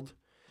Gerald.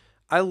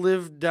 I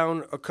live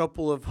down a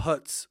couple of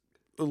huts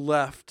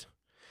left,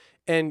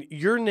 and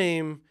your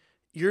name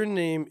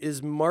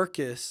is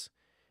Marcus,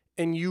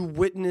 and you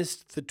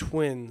witnessed the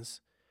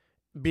twins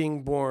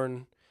being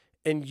born,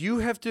 and you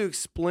have to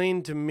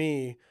explain to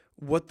me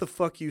what the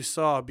fuck you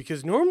saw,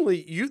 because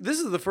normally this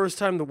is the first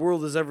time the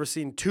world has ever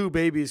seen 2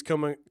 babies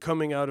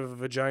coming out of a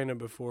vagina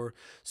before.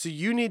 So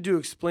you need to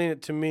explain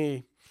it to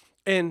me.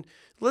 And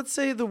let's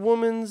say the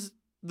woman's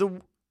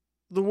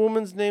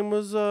name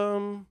was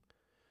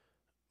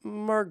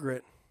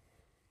Margaret.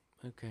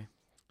 Okay.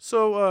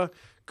 So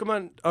come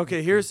on.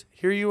 Okay,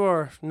 here you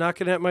are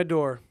knocking at my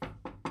door.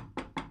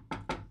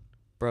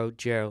 Bro,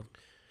 Gerald.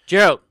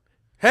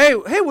 Hey,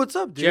 what's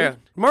up, dude? Jarrod.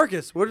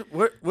 Marcus,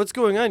 what's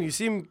going on? You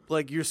seem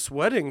like you're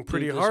sweating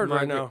pretty Dude, this hard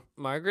right Margaret- now.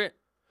 Margaret?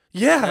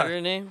 Is that Yeah. her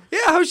name? Yeah,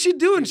 how's she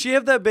doing? She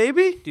have that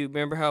baby? Dude,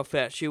 remember how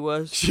fat she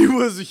was? She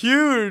was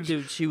huge.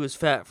 Dude, she was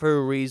fat for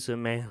a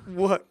reason, man.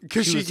 What?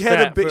 Because She she was had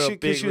a fat big. for a Because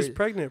big she was reason.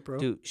 pregnant, bro.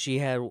 Dude, she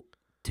had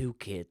 2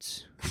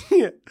 kids.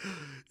 yeah,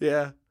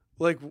 yeah.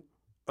 Like,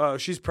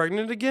 she's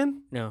pregnant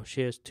again. No,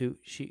 she has 2.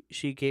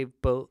 She gave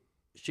birth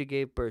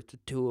to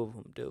 2 of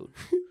them, dude.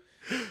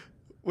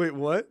 Wait,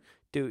 what?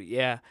 Dude,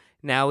 yeah.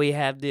 Now we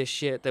have this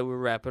shit that we're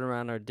wrapping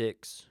around our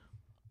dicks.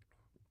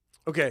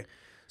 Okay,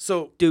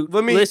 so Dude,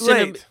 let me listen to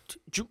wait.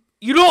 me.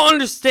 You don't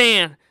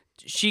understand.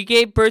 She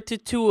gave birth to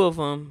 2 of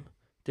them.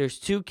 There's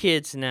 2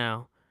 kids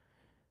now.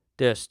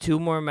 There's 2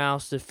 more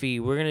mouths to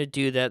feed. We're going to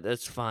do that.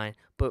 That's fine.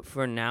 But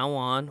for now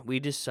on, we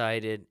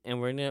decided,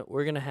 and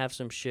we're gonna have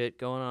some shit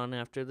going on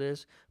after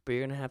this. But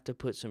you're gonna have to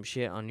put some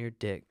shit on your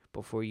dick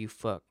before you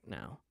fuck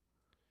now.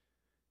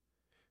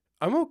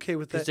 I'm okay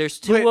with that. Because there's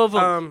two of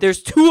them.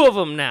 There's two of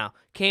them now.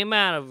 Came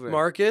out of her.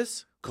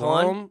 Marcus,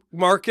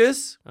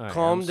 Marcus, right,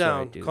 calm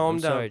sorry, down. dude. Calm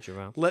I'm down. sorry,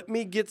 Jerome. Let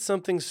me get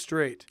something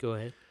straight. Go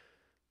ahead.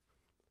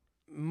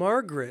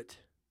 Margaret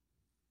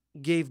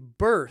gave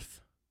birth,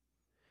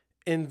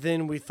 and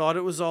then we thought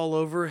it was all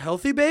over.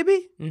 Healthy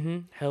baby? Mm-hmm.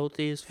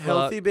 Healthy as fuck.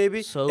 Healthy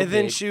baby. So and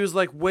then big. she was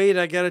like, wait,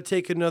 I got to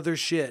take another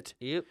shit.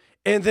 Yep.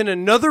 And then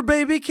another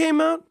baby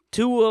came out.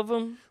 Two of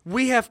them.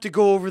 We have to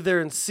go over there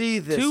and see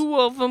this. Two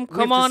of them. We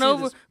Come have to on see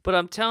over. this. But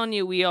I'm telling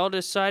you, we all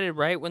decided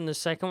right when the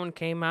second one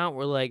came out,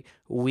 we're like,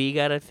 we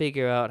got to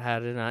figure out how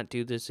to not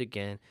do this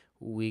again.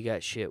 We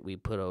got shit we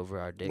put over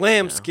our dicks.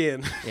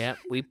 Lambskin. Yeah,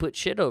 we put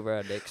shit over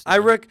our dicks. I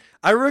now.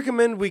 I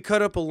recommend we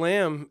cut up a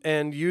lamb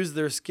and use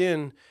their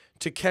skin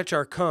to catch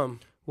our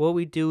cum. What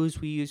we do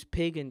is we use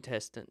pig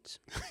intestines.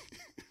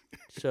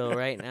 So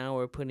right now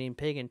we're putting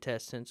pig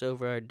intestines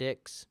over our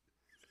dicks.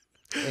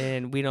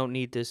 And we don't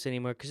need this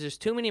anymore because there's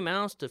too many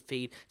mouths to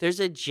feed. There's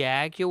a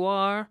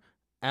jaguar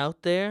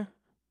out there.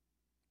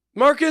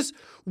 Marcus,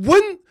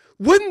 wouldn't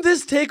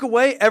this take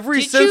away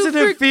every Did sensitive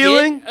you forget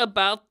feeling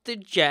about the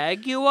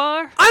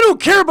jaguar? I don't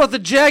care about the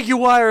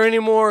jaguar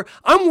anymore.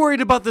 I'm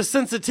worried about the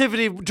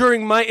sensitivity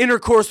during my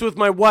intercourse with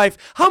my wife.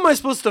 How am I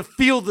supposed to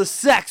feel the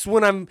sex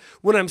when I'm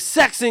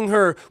sexing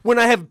her when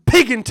I have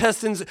pig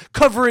intestines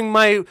covering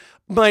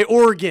my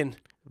organ?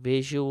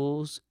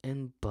 Visuals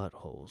and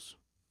buttholes.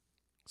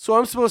 So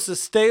I'm supposed to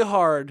stay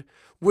hard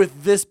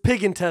with this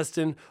pig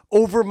intestine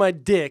over my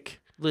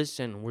dick.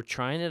 Listen, we're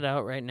trying it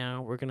out right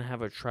now. We're going to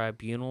have a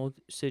tribunal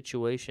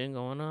situation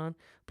going on.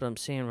 But I'm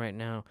saying right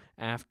now,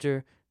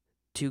 after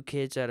 2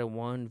 kids out of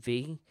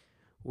 1V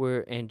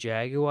and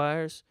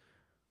jaguars,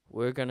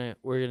 we're gonna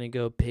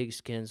go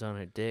pigskins on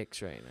our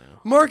dicks right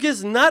now.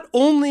 Marcus, not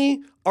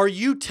only are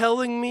you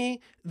telling me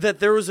that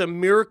there was a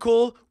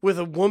miracle with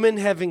a woman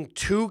having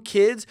 2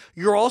 kids,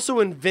 you're also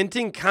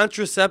inventing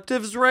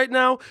contraceptives right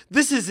now?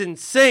 This is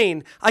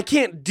insane. I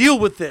can't deal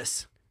with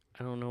this.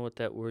 I don't know what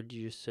that word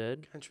you just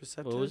said.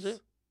 Contraceptives? What was it?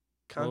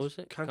 What was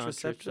it?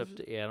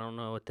 Contraceptive? Yeah, I don't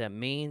know what that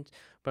means,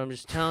 but I'm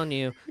just telling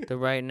you that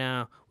right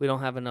now we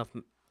don't have enough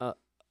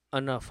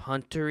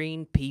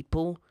huntering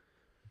people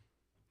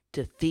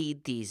to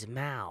feed these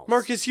mouths.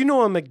 Marcus, you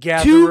know I'm a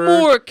gatherer.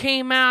 2 more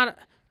came out.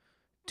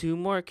 2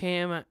 more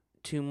came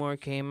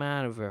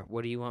out of her.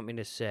 What do you want me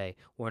to say?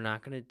 We're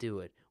not gonna do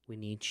it. We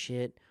need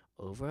shit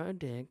over our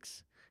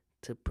dicks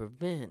to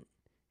prevent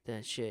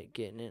that shit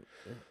getting it.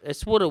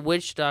 That's what a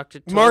witch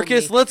doctor told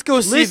Marcus, me. let's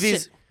go see Listen.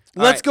 these.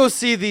 All Let's right. go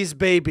see these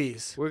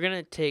babies. We're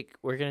gonna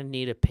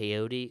need a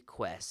peyote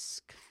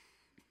quesk.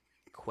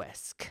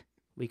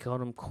 We call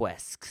them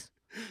quesks.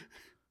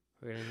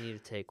 We're gonna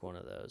need to take one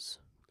of those.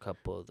 A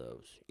couple of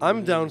those.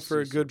 I'm down for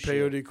a good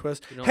peyote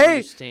quest. You don't Hey,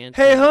 understand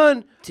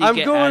hun, to I'm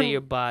get out going. of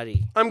your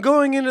body. I'm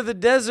going into the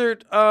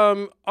desert,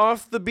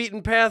 off the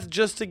beaten path,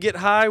 just to get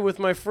high with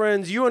my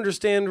friends. You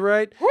understand,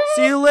 right?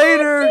 See you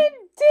later. I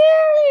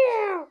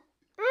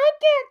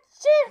get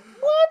shit.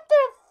 What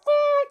the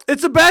fuck?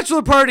 It's a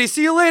bachelor party.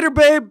 See you later,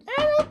 babe.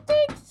 I don't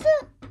think so.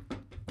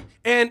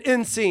 And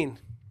end scene.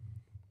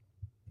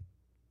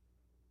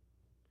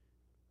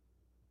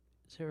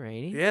 Is it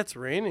raining? Yeah, it's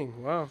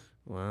raining. Wow.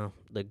 Wow,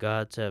 the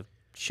gods have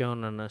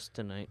shone on us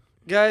tonight.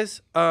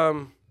 Guys,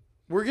 we're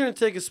gonna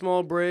take a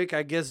small break.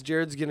 I guess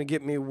Jared's gonna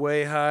get me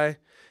way high,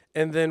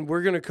 and then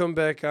we're gonna come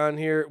back on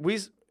here. I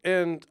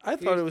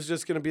thought it was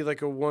just gonna be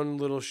like a one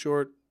little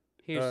short.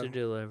 Here's the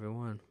deal,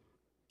 everyone.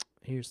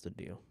 Here's the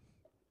deal.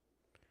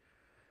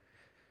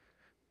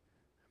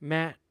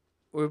 Matt,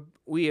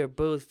 we are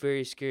both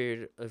very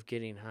scared of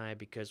getting high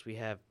because we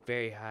have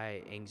very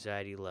high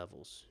anxiety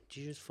levels.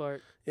 Did you just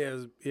fart?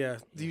 Yeah, yeah.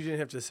 You didn't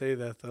have to say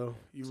that though.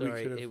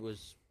 Sorry, it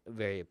was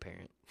very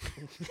apparent.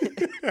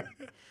 But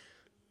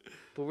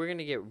we're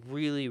gonna get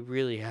really,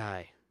 really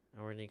high,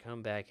 and we're gonna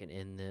come back and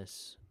end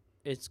this.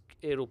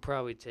 It'll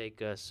probably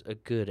take us a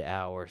good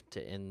hour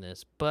to end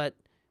this, but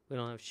we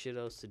don't have shit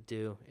else to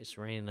do. It's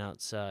raining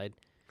outside.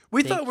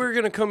 We thought we were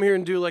gonna come here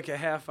and do like a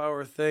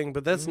half-hour thing,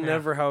 but that's Nah.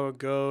 never how it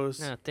goes.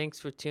 No, thanks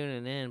for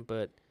tuning in,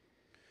 but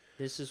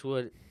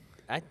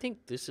I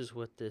think this is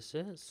what this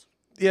is.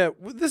 Yeah,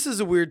 this is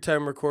a weird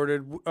time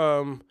recorded.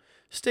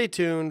 Stay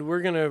tuned.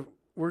 We're gonna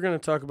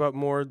talk about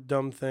more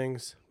dumb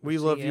things. We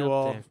See love you you out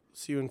all. there.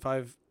 See you in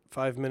five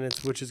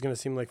minutes, which is gonna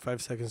seem like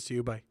 5 seconds to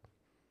you. Bye.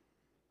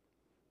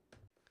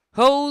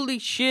 Holy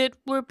shit,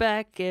 we're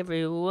back,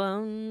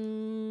 everyone.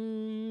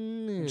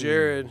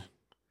 Jared,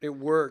 it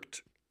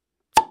worked.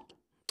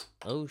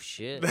 Oh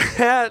shit.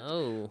 That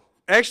Oh.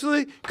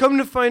 actually, come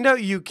to find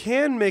out, you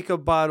can make a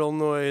bottle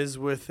noise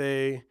with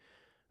a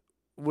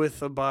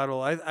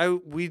bottle.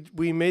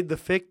 We made the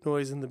fake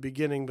noise in the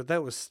beginning, but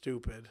that was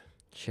stupid.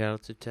 Shout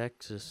out to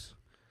Texas.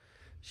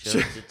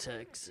 Shout out to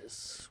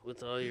Texas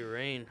with all your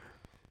rain.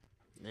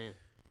 Man,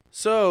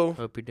 So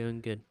hope you're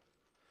doing good.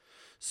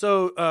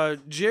 So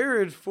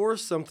Jared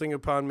forced something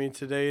upon me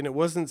today, and it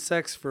wasn't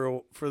sex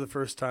for the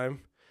first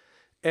time.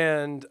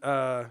 And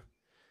No,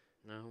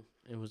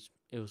 it was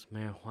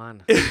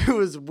marijuana. it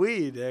was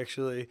weed,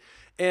 actually.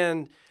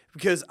 And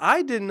because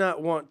I did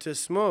not want to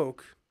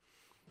smoke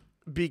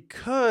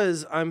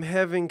because I'm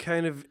having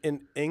kind of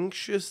an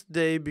anxious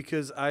day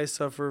because I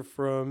suffer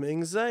from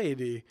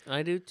anxiety.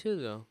 I do too,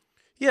 though.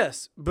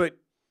 Yes, but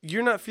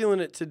you're not feeling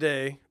it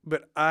today,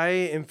 but I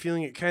am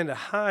feeling it kind of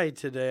high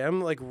today. I'm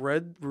like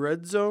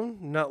red zone,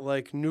 not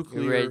like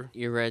nuclear.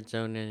 You're red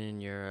zoning in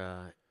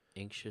your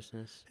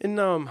anxiousness. And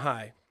now I'm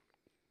high,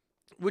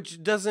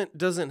 which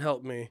doesn't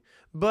help me.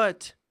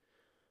 But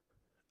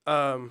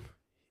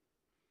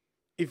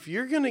if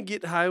you're going to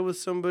get high with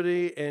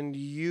somebody and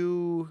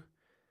you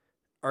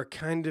are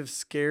kind of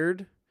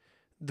scared,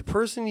 the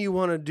person you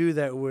want to do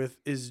that with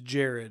is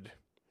Jarrod.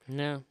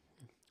 No.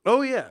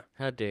 Oh yeah.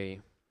 How dare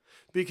you?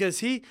 Because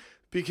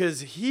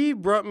he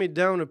brought me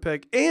down a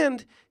peg,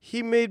 and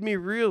he made me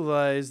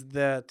realize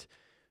that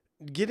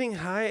getting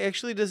high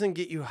actually doesn't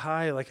get you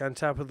high like on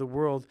top of the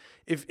world.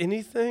 If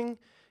anything,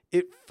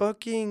 it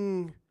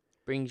fucking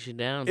brings you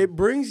down. It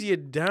brings you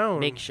down.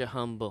 Makes you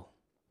humble.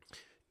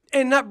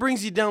 And not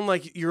brings you down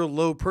like you're a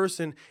low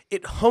person.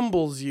 It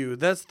humbles you.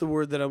 That's the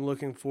word that I'm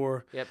looking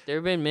for. Yep. There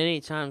have been many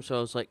times where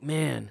I was like,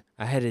 man,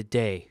 I had a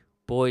day.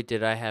 Boy,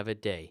 did I have a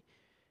day.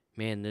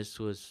 Man, this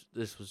was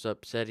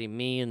upsetting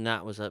me, and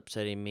that was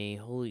upsetting me.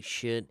 Holy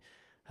shit.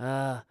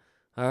 All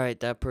right,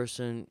 that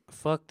person,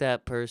 fuck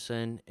that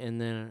person. And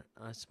then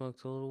I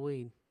smoked a little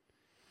weed.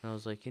 And I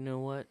was like, you know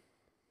what?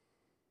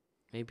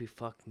 Maybe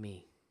fuck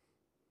me.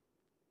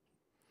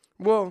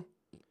 Well,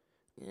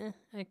 Yeah,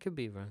 I could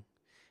be wrong.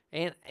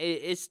 And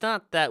it's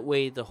not that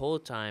way the whole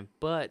time,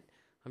 but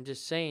I'm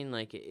just saying,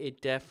 like,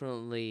 it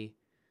definitely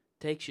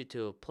takes you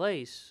to a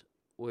place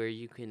where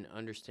you can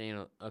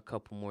understand a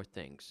couple more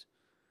things.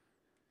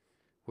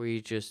 Where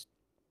you just,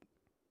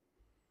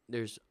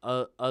 there's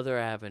other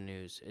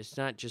avenues. It's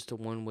not just a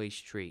one-way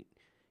street.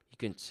 You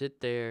can sit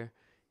there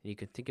and you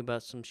can think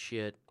about some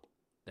shit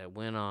that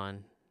went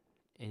on,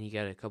 and you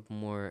got a couple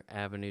more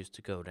avenues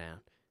to go down.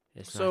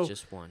 It's not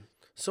just one.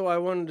 So I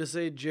wanted to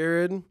say,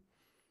 Jarrod,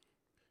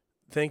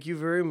 thank you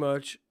very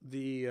much.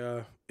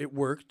 It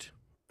worked.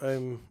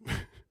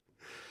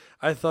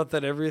 I thought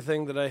that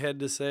everything that I had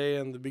to say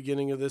in the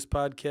beginning of this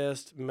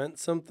podcast meant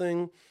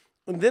something.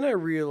 And then I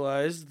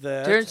realized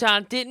that... Turns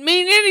out it didn't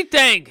mean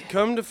anything!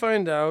 Come to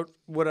find out,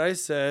 what I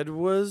said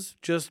was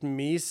just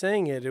me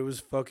saying it. It was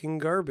fucking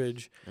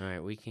garbage. All right,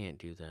 we can't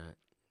do that.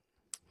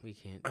 We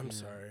can't. I'm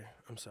sorry.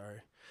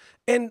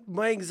 And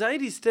my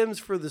anxiety stems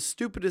for the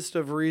stupidest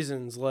of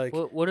reasons. Like,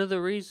 What are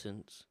the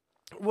reasons?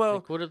 well,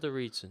 Like, what are the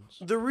reasons?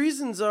 the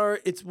reasons are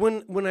it's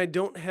when I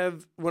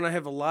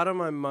have a lot on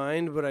my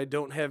mind, but I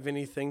don't have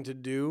anything to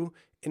do,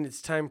 and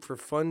it's time for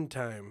fun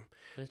time.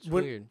 That's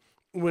When- weird.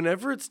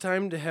 Whenever it's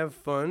time to have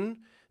fun,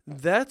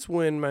 that's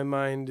when my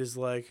mind is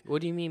like,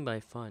 What do you mean by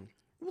fun?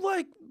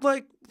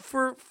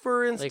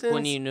 for instance, Like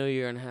when you know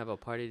you're gonna have a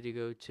party to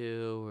go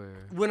to,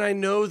 or when I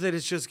know that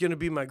it's just gonna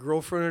be my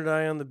girlfriend and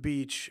I on the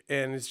beach,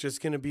 and it's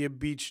just gonna be a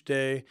beach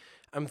day.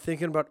 I'm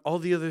thinking about all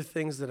the other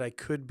things that I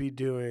could be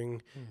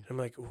doing. I'm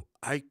like, "Ooh,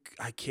 I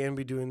can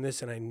be doing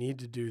this, and I need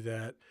to do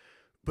that,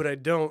 but I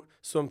don't.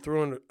 So I'm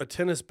throwing a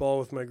tennis ball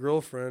with my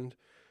girlfriend,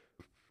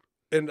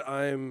 and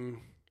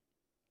I'm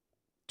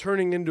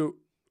turning into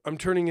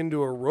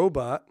a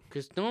robot.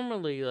 because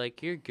normally,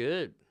 like, you're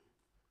good.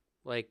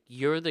 Like,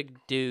 you're the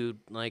dude.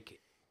 Like,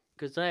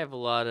 because I have a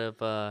lot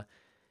of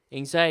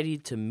anxiety.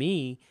 To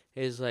me,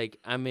 is like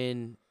I'm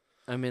in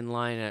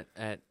line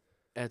at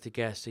the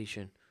gas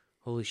station.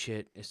 Holy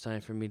shit! It's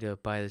time for me to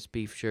buy this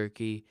beef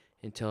jerky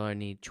until I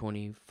need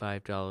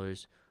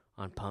 $25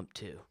 on pump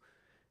 2.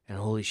 And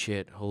holy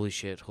shit,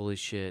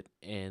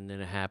 and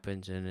then it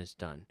happens and it's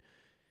done.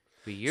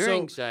 But your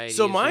anxiety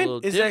So is mine a little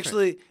is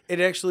different.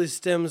 actually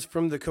stems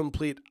from the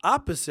complete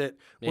opposite.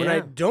 When I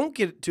Yeah. don't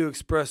get to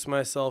express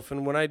myself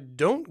and when I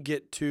don't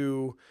get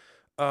to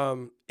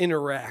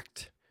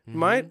interact.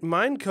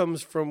 Mine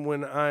comes from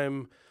when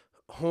I'm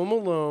home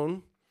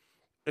alone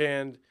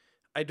and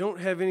I don't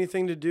have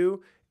anything to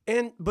do.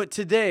 But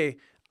today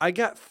I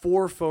got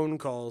 4 phone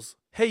calls.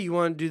 Hey, you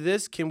want to do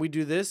this? Can we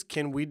do this?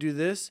 Can we do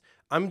this?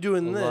 I'm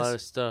doing A this. lot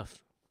of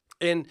stuff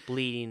And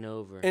bleeding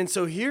over. and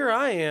so here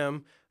I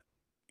am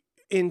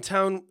in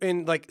town,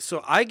 and like,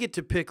 so I get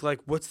to pick like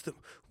what's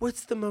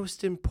the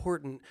most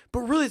important. But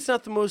really, it's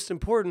not the most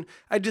important.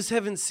 I just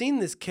haven't seen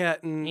this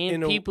cat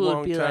in a people long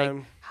would be time.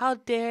 like, "How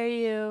dare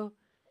you?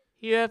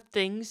 You have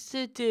things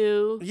to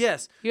do.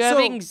 Yes, You have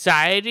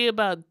anxiety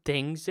about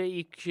things that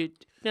you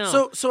should." No.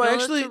 So no,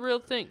 actually, that's a real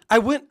thing. I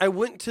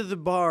went to the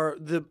bar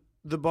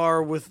the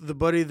bar with the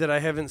buddy that I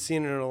haven't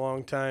seen in a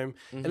long time,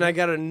 and I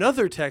got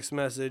another text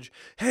message.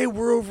 Hey,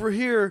 we're over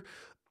here.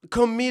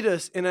 Come meet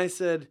us. And I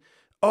said,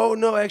 oh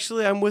no,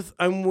 actually I'm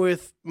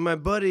with my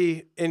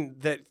buddy,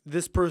 and that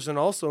this person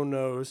also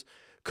knows.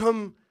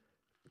 Come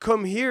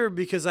here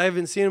because I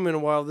haven't seen him in a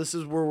while. This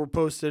is where we're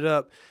posted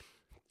up.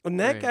 And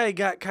that Right. guy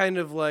got kind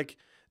of like,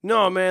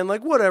 no man,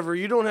 like whatever.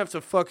 You don't have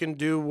to fucking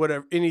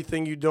do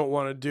anything you don't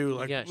want to do.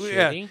 Like got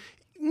yeah, shitty?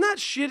 not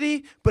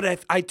shitty,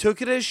 but I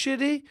took it as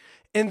shitty.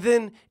 And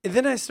then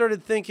I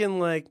started thinking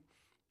like,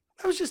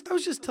 I was just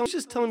telling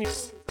you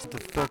what the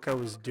fuck I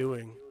was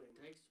doing.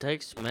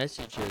 Text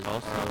message is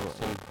also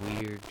a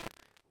weird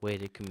way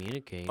to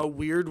communicate. A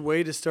weird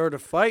way to start a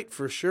fight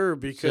for sure, So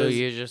because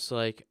you're just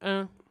like,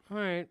 oh, all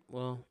right,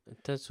 well,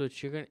 if that's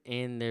what you're gonna,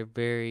 and they're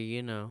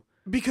very,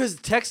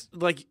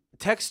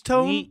 text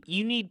tone,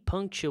 you need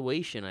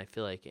punctuation. I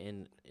feel like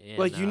in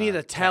like you need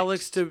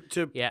italics text.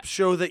 to Yeah.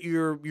 show that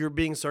you're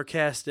being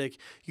sarcastic.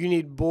 You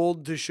need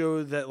bold to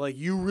show that like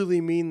you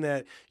really mean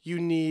that. You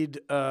need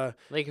Like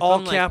if all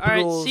I'm capitals.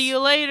 Like, all right, see you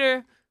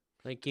later.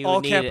 Like you all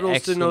would need an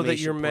capitals to know that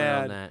you're exclamation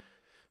point on mad. that.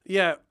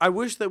 Yeah, I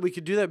wish that we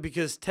could do that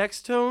because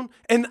text tone,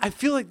 and I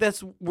feel like that's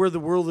where the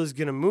world is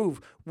going to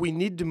move. We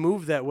need to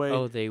move that way.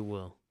 Oh, they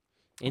will.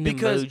 In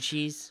Because-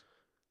 emojis.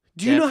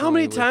 Do you know how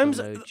many definitely times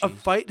with a emojis.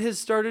 fight has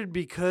started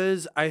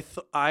because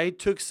I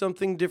took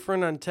something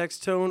different on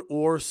text tone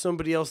or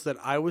somebody else that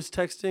I was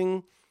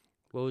texting?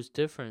 What was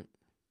different?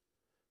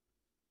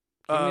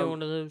 Give me Um,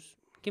 one of those.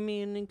 Give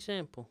me an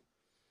example.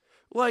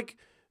 Like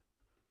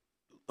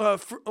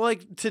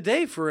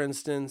today, for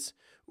instance,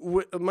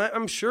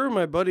 I'm sure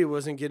my buddy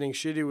wasn't getting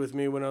shitty with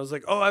me when I was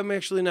like, "Oh, I'm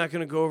actually not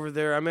going to go over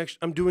there.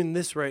 I'm doing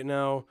this right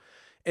now,"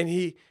 and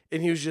he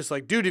was just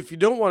like, "Dude, if you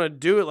don't want to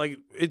do it, like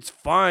it's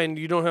fine.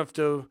 You don't have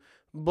to."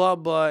 Blah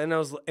blah. And I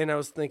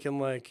was thinking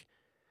like,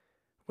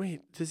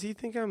 wait, does he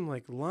think I'm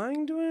like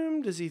lying to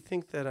him? Does he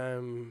think that I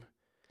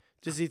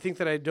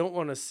don't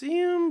want to see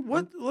him?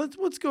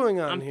 What's going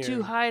on I'm here?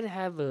 too high to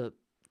have a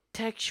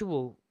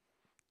textual.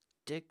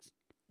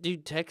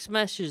 Dude, text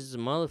message is a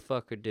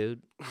motherfucker,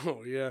 dude.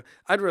 Oh yeah,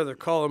 I'd rather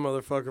call a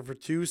motherfucker for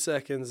 2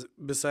 seconds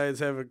besides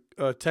have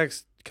a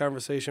text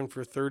conversation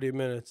for 30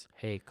 minutes.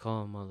 Hey,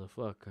 call a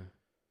motherfucker.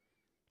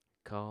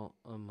 Call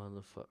a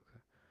motherfucker.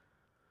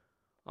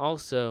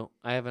 Also,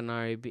 I have an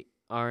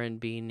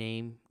R&B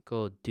name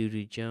called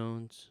Duty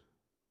Jones.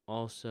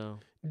 Also,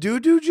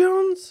 Doo-Doo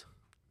Jones?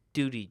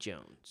 Duty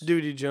Jones.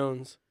 Duty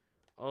Jones.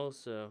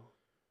 Also,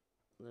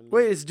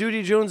 Wait, it's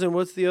Duty Jones and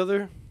what's the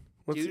other?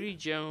 Duty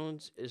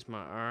Jones is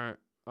my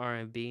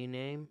R&B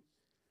name.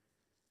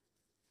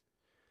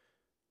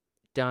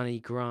 Donnie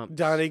Grumps.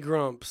 Donnie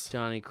Grumps.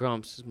 Donnie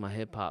Grumps is my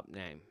hip hop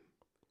name.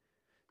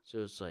 So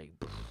it's like,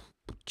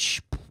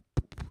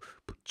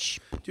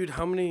 Dude,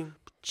 how many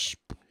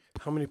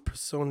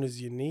personas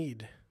you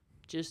need?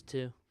 just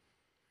two.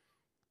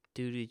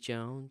 Duty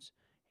Jones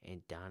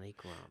and Donnie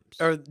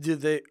Grumps.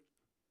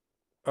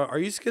 Are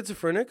you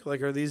schizophrenic?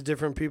 Like, are these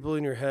different people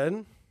in your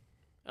head?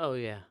 Oh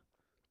yeah.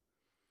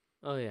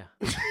 Oh yeah.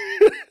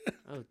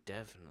 Oh,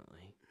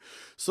 definitely.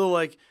 So,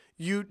 like,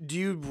 do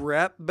you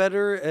rap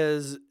better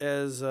as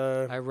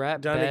I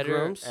rap Donnie better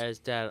Grumps? as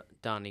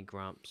Donnie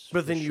Grumps.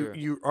 But for then sure.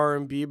 you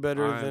R&B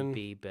better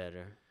R&B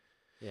better.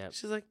 Yeah.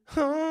 She's like,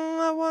 oh,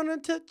 I wanna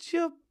touch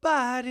your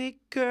body,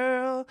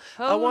 girl.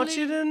 I want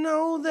you to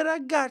know that I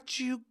got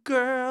you,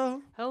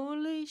 girl.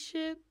 Holy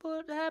shit!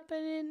 What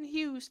happened in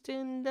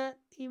Houston? That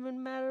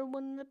even matter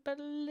when the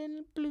battle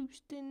in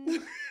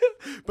Blueston.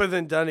 But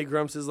then Donnie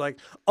Grumps is like,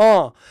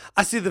 I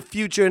see the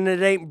future and it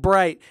ain't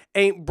bright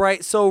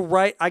so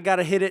right. I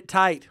gotta hit it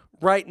tight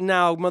right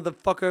now,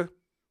 motherfucker.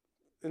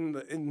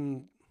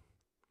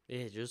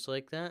 Yeah, just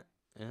like that.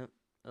 Yeah,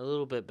 a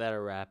little bit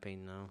better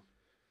rapping though.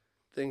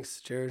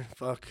 Thanks, Jared.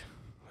 Fuck.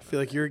 I feel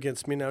like you're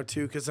against me now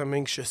too, cause I'm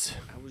anxious.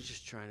 I was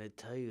just trying to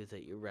tell you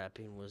that your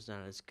rapping was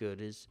not as good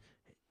as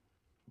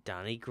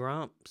Donnie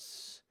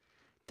Grumps.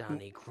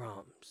 Donnie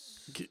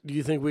Grumps. Do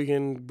you think we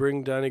can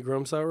bring Donnie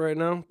Grumps out right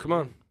now? Come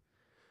on.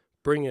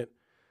 Bring it.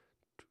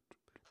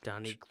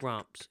 Donnie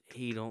Grumps.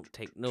 He don't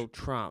take no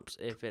trumps.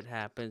 If it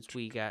happens,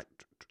 we got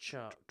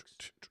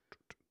chucks.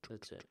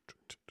 That's it.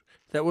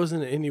 That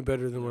wasn't any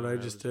better than what No, I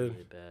that just was did.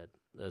 Really bad.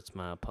 That's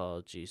my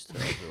apologies to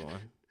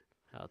everyone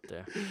out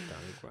there. Donnie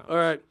Grumps. All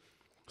right.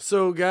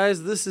 So,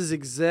 guys, this is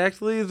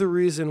exactly the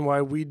reason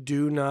why we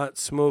do not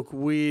smoke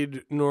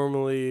weed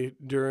normally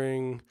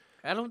during...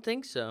 I don't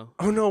think so.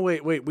 Oh, no,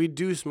 wait. We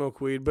do smoke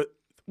weed, but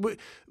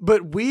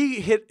we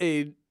hit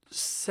a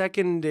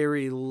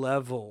secondary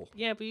level.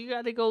 Yeah, but you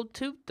got to go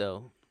toot,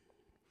 though.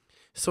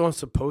 So I'm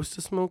supposed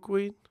to smoke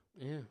weed?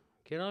 Yeah.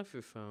 Get off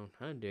your phone.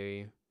 How dare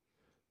you?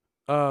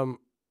 How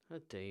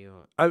dare you?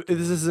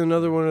 This is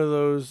another one of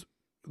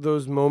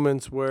those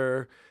moments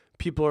where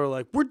people are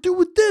like, we're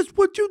doing this.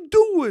 What you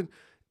doing?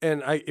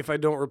 And if I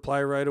don't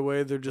reply right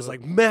away, they're just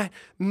like,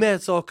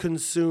 Matt's all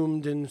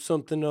consumed in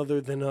something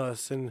other than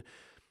us. And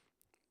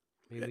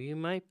maybe you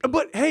might be.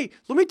 But hey,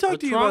 let me talk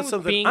to you about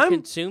something. Being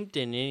consumed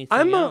in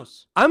anything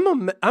else?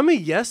 I'm a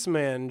yes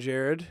man,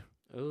 Jared.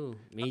 Ooh,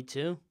 me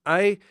too.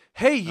 I'm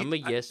a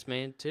yes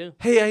man too.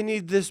 Hey, I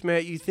need this,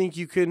 Matt. You think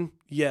you can?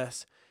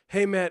 Yes.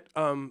 Hey, Matt.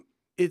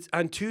 It's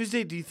on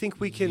Tuesday. Do you think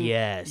we can?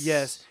 Yes.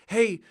 Yes.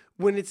 Hey,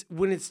 when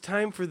it's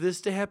time for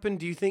this to happen,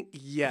 do you think?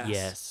 Yes.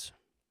 Yes.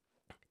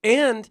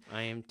 And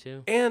I am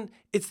too. And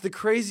it's the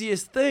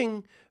craziest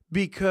thing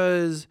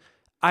because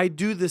I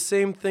do the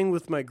same thing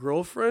with my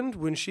girlfriend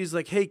when she's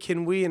like, "Hey,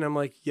 can we?" And I'm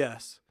like,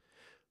 "Yes."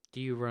 Do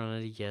you run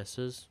out of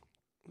yeses?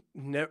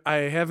 I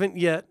haven't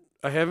yet.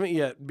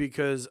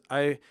 Because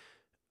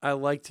I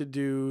like to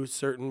do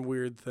certain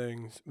weird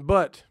things.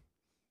 But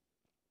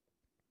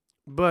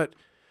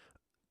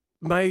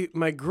my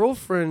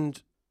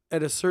girlfriend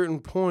at a certain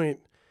point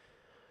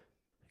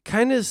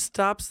kind of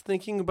stops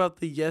thinking about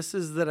the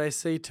yeses that I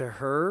say to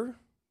her.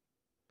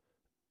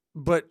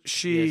 But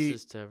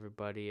Yeses to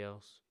everybody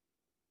else.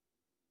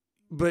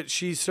 But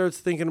she starts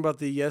thinking about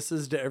the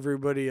yeses to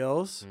everybody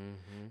else.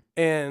 Mm-hmm.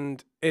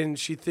 And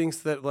she thinks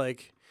that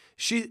like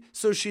she's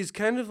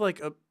kind of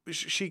like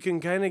she can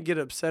kind of get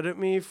upset at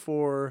me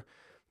for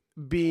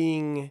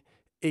being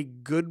a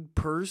good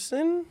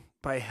person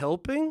by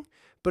helping,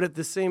 but at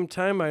the same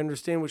time I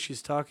understand what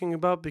she's talking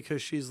about,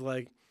 because she's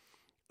like,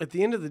 at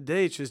the end of the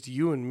day it's just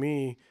you and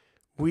me.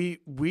 We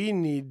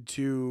need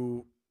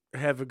to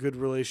have a good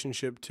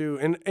relationship too.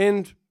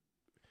 And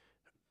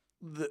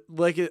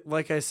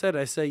like I said,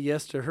 I say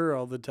yes to her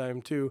all the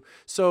time too.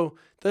 So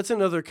that's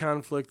another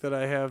conflict that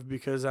I have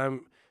because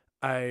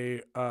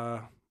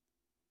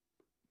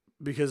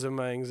because of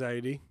my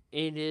anxiety.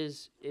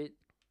 It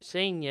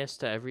saying yes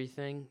to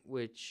everything,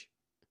 which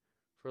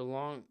for a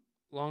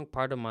long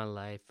part of my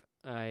life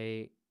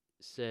I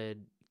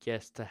said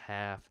yes to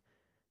half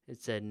and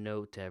said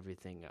no to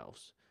everything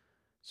else.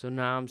 So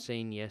now I'm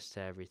saying yes to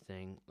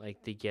everything,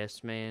 like the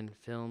Yes Man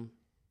film.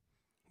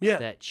 Yeah.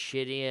 That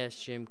shitty ass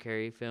Jim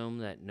Carrey film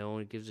that no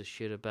one gives a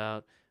shit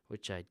about,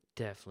 which I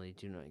definitely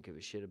do not give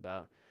a shit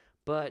about.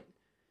 But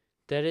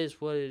that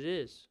is what it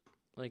is.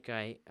 Like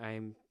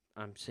I'm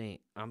saying,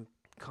 I'm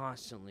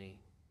constantly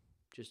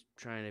just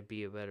trying to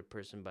be a better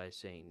person by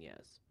saying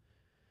yes.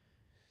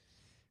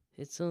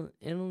 It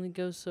only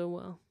goes so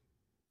well.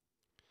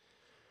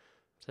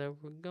 Is that where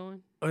we're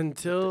going?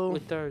 Until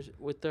with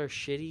our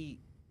shitty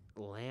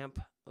lamp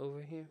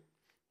over here.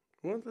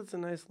 Well, that's a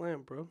nice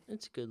lamp, bro.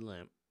 It's a good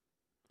lamp.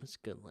 It's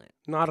a good lamp.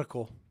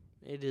 Nautical.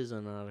 It is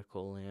a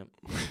nautical lamp.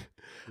 We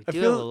I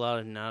do feel have a lot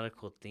of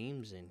nautical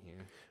themes in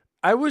here.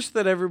 I wish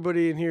that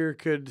everybody in here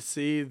could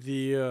see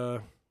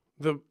the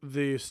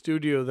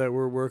studio that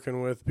we're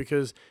working with,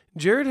 because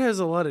Jarrod has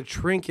a lot of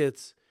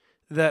trinkets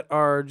that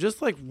are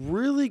just like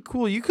really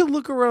cool. You could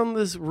look around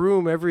this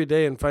room every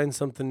day and find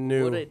something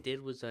new. What I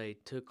did was I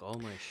took all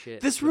my shit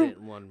This and put room- it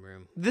in one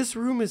room. This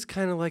room is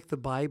kind of like the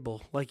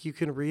Bible. Like you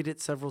can read it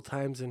several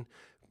times and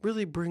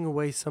really bring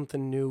away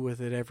something new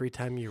with it every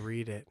time you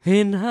read it.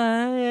 And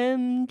I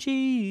am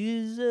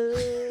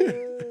Jesus.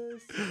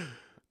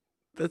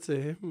 That's a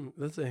hymn.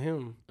 That's a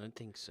hymn. I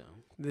think so.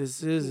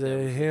 This is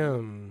a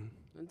hymn.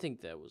 I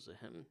think that was a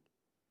hymn.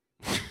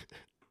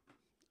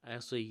 I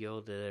also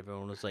yelled at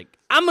everyone. Was like,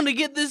 I'm going to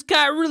get this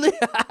guy really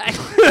high. He's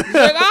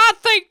like, I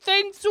think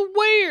things are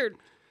weird.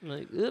 I'm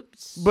like,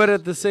 oops. But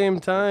at the same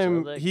That's how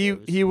time, that he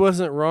goes.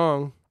 wasn't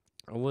wrong.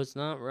 I was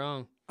not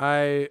wrong.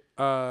 I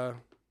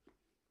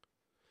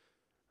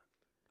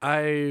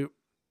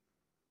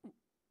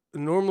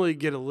normally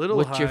get a little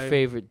What's high. your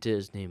favorite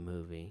Disney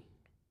movie?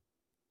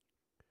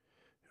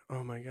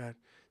 Oh my God.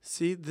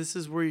 See, this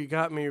is where you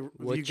got me.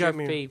 What's you got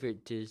your me.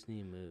 favorite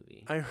Disney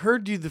movie? I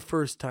heard you the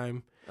first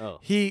time. Oh,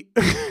 He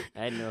I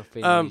had no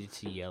affinity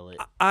to yell it.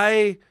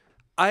 I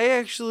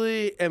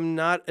actually am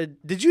not a.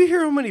 Did you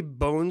hear how many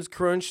bones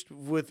crunched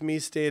with me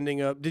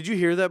standing up? Did you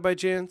hear that by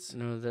chance?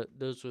 No,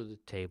 those were the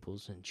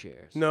tables and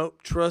chairs. No,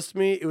 trust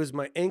me. It was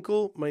my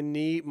ankle, my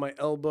knee, my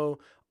elbow.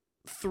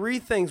 3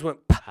 things went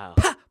Wow.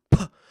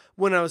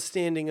 when I was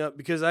standing up,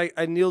 because I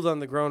kneeled on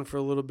the ground for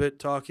a little bit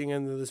talking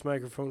into this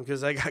microphone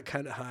because I got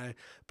kind of high.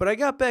 But I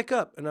got back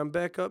up, and I'm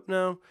back up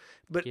now.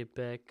 But Get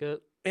back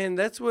up. and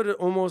that's what an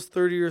almost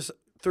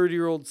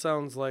 30-year-old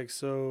sounds like.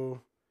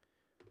 So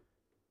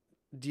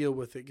deal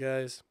with it,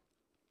 guys.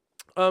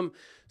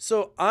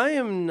 So I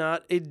am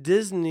not a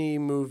Disney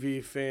movie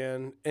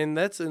fan, and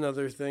that's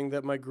another thing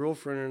that my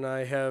girlfriend and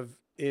I have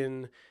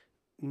in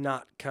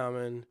not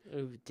common.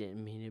 I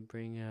didn't mean to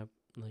bring up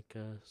like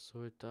a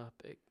sore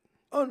topic.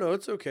 Oh no,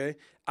 it's okay.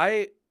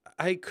 I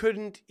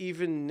couldn't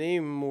even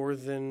name more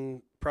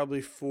than probably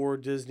 4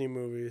 Disney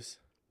movies.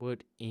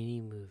 What any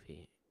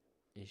movie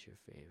is your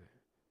favorite?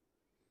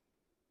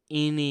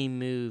 Any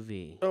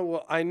movie. Oh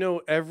well, I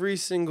know every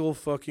single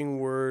fucking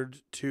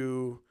word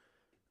to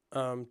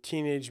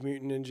Teenage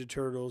Mutant Ninja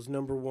Turtles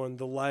 #1,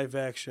 the live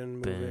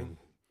action movie. Boom.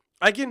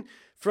 I can,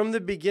 from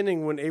the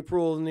beginning when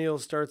April O'Neil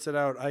starts it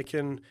out, I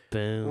can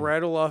Boom.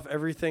 rattle off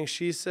everything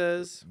she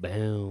says.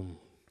 Boom.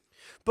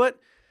 But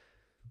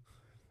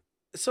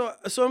so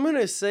I'm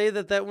gonna say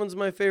that one's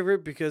my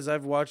favorite because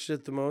I've watched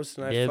it the most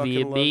and I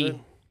fucking love WB. it.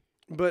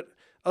 But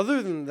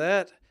other than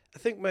that, I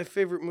think my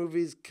favorite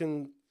movies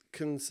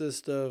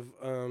consist of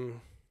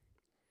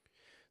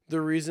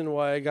the reason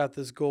why I got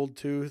this gold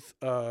tooth,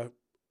 Home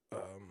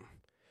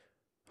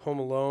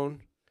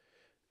Alone,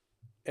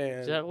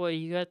 and Is that why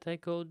you got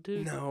that gold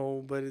tooth?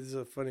 no, but it's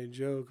a funny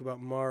joke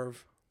about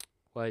Marv.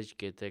 Why did you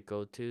get that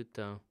gold tooth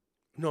though?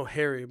 No,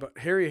 Harry, but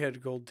Harry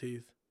had gold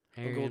teeth.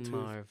 Harry gold and tooth.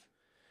 Marv.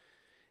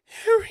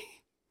 Harry.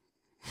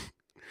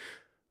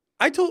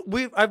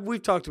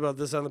 We've talked about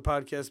this on the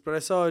podcast, but I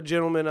saw a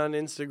gentleman on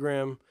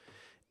Instagram,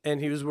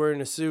 and he was wearing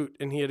a suit,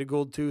 and he had a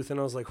gold tooth, and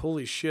I was like,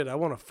 holy shit, I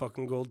want a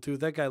fucking gold tooth.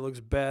 That guy looks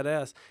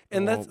badass,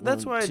 and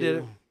that's why I did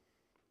it.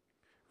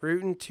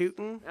 Rootin'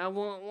 tootin'. I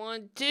want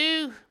one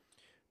too.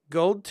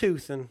 Gold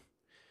toothin'.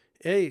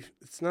 Hey,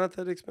 it's not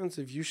that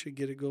expensive. You should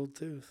get a gold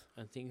tooth.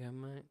 I think I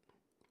might.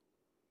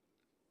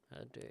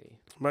 How dare you?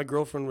 My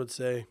girlfriend would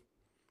say,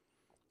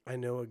 I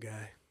know a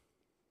guy.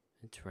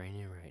 It's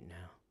raining right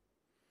now.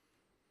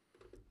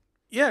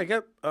 Yeah, I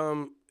got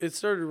it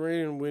started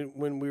raining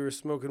when we were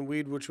smoking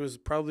weed, which was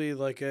probably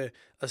like a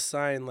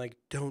sign like,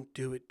 don't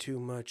do it too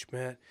much,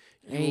 Matt.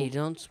 Hey,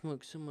 don't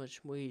smoke so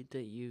much weed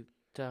that you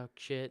talk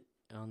shit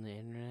on the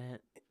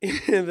internet.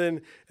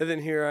 and then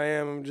here I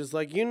am. I'm just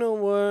like, you know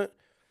what?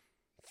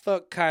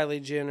 Fuck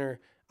Kylie Jenner.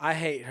 I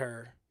hate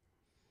her.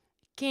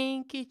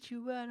 Can't get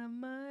you out of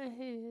my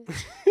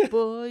head.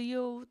 Boy,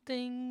 your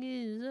thing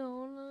is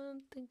all I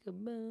think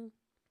about.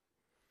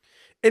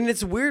 And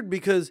it's weird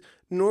because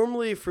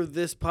normally for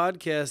this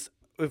podcast,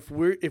 if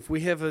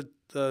we have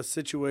a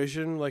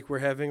situation like we're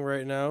having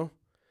right now,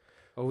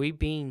 Are we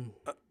being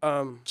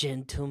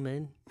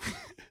gentlemen?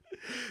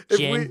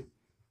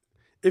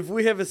 if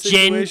we have a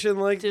situation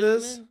like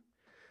this,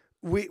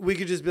 we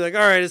could just be like, all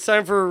right, it's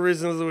time for a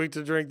reason of the week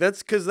to drink.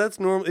 That's because that's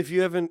normal. If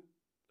you haven't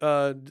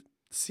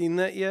seen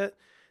that yet,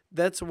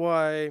 that's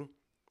why.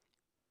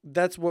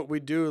 That's what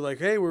we do. Like,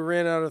 hey, we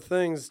ran out of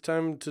things.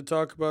 Time to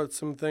talk about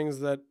some things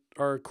that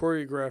are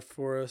choreographed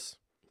for us.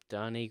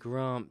 Donnie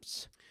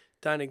Grumps.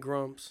 Donnie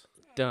Grumps.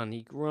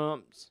 Donnie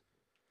Grumps.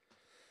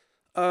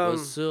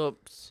 What's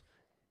up?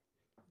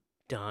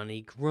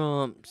 Donnie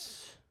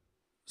Grumps.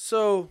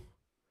 So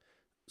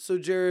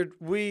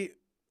Jarrod,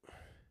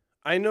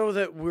 I know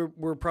that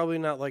we're probably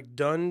not like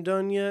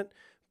done yet,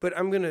 but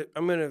I'm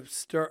gonna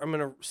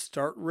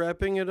start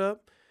wrapping it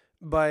up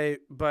by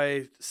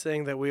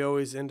saying that we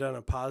always end on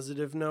a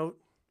positive note.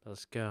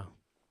 Let's go.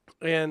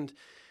 And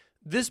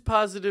this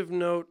positive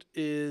note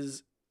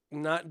is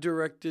not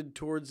directed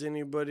towards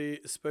anybody,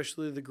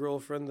 especially the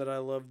girlfriend that I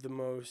love the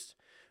most.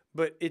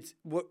 But it's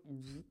what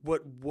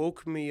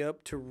woke me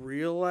up to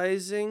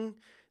realizing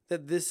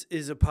that this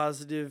is a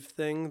positive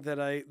thing that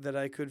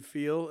I could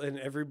feel and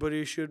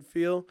everybody should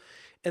feel.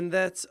 And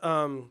that's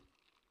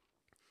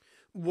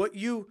what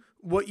you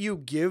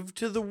give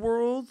to the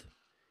world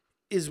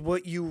is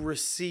what you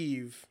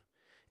receive.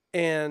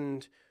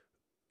 And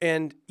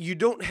you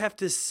don't have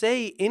to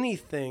say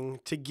anything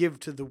to give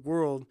to the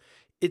world.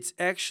 It's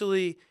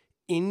actually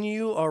in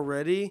you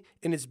already,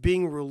 and it's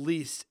being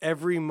released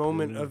every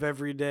moment of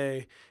every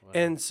day. Wow.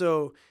 And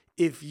so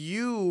if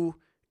you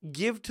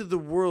give to the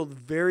world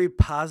very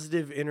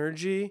positive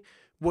energy,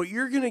 what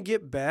you're going to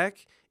get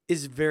back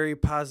is very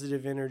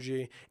positive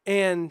energy.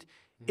 And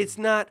it's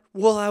not,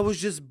 well, I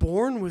was just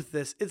born with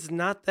this. It's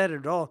not that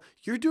at all.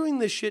 You're doing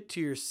this shit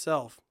to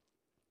yourself.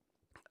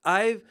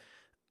 I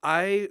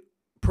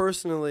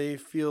personally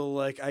feel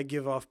like I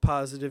give off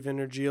positive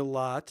energy a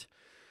lot.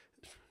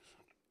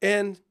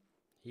 And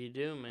you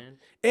do, man.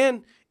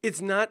 And it's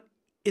not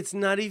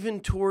even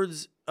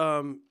towards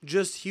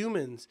just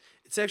humans.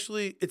 It's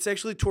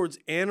actually towards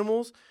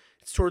animals.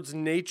 It's towards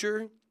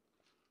nature.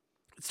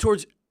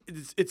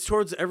 It's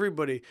towards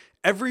everybody.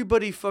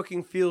 Everybody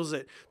fucking feels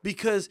it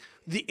because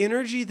the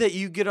energy that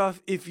you get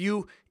off if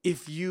you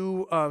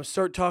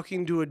start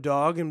talking to a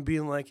dog and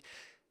being like,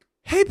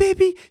 hey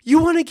baby, you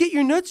want to get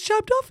your nuts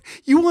chopped off?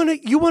 You want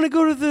to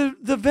go to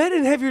the vet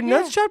and have your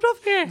nuts chopped off?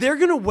 Yeah. They're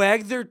going to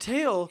wag their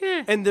tail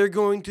and they're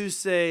going to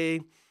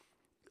say,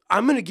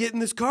 I'm going to get in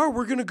this car.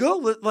 We're going to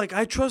go. Like,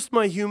 I trust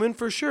my human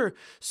for sure.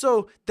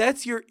 So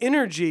that's your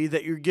energy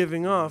that you're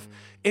giving off.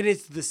 And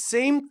it's the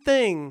same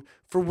thing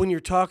for when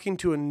you're talking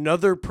to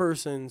another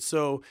person.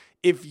 So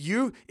if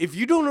you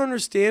don't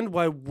understand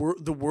why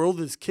the world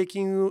is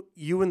kicking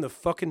you in the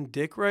fucking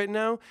dick right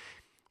now,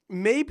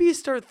 maybe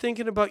start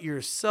thinking about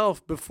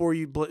yourself before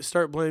you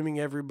start blaming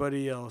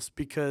everybody else,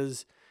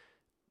 because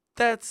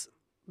that's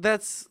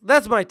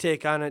my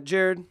take on it,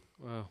 Jarrod.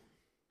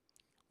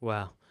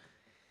 Wow.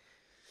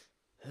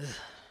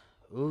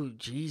 Oh,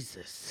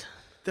 Jesus.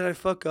 Did I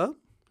fuck up?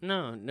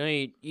 No,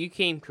 you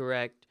came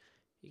correct.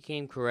 You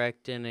came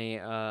correct in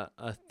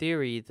a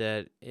theory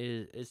that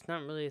it's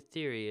not really a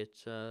theory.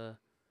 It's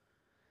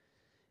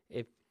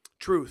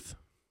truth.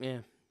 Yeah.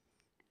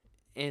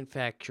 And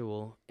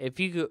factual. If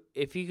you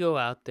go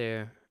out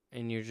there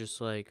and you're just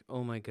like,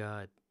 oh my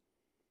God,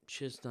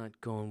 shit's not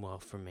going well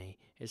for me,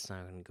 it's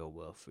not gonna go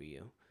well for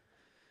you.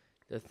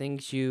 The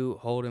things you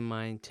hold in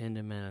mind tend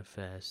to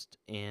manifest,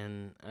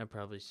 and I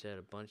probably said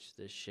a bunch of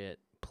this shit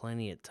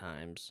plenty of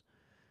times.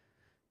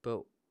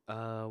 But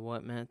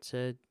what Matt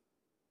said,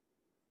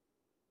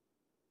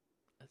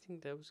 I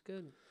think that was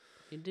good.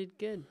 You did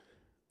good.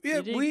 Yeah,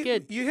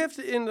 you have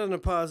to end on a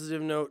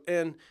positive note,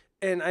 and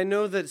I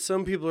know that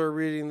some people are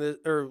reading this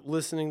or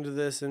listening to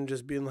this and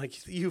just being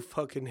like, you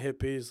fucking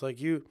hippies, like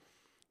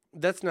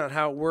that's not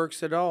how it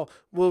works at all.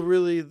 Well,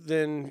 really,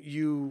 then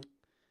you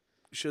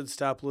should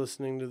stop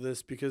listening to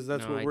this, because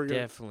that's what we're going to... I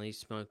definitely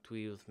smoked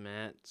weed with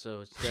Matt,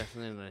 so it's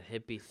definitely not a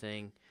hippie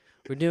thing.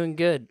 We're doing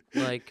good.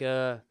 Like,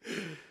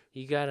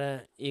 you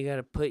gotta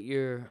put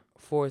your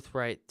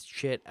forthright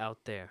shit out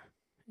there.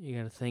 You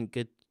gotta think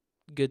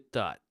good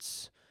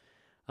thoughts.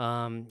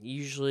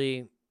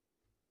 Usually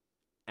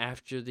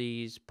after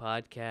these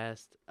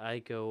podcasts, I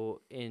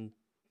go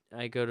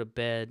to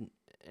bed,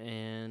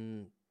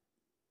 and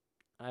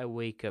I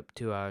wake up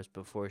 2 hours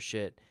before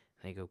shit,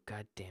 and I go,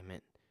 God damn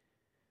it,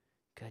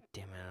 I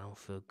don't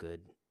feel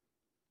good.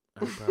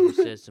 I probably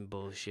said some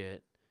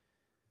bullshit.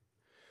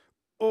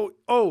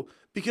 Oh,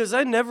 because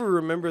I never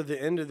remember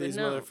the end of But these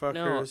no,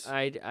 motherfuckers.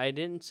 I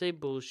didn't say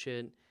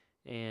bullshit,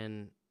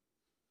 and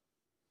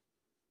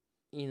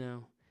you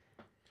know,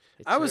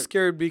 I was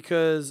scared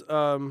because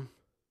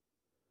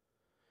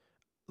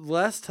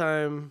last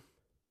time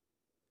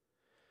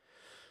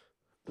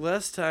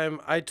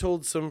I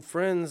told some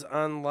friends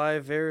on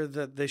live air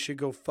that they should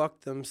go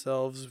fuck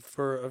themselves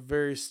for a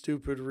very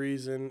stupid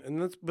reason,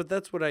 and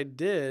that's what I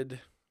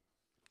did.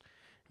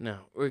 No,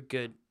 we're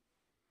good.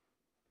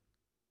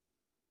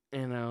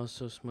 And I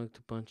also smoked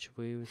a bunch of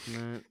weed with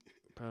Matt.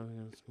 Probably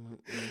gonna smoke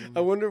more. I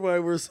wonder why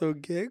we're so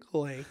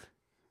giggly.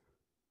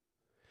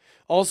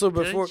 Also,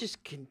 Did before I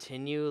just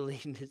continually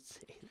to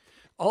say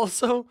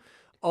also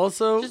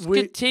just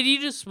we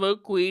continue to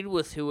smoke weed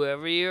with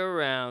whoever you're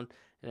around,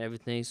 and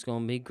everything's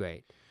gonna be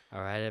great.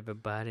 All right,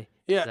 everybody.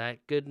 Yeah. Is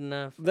that good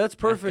enough? That's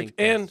perfect.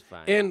 I think that's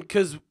fine. And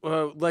because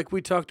like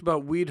we talked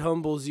about, weed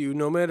humbles you.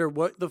 No matter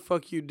what the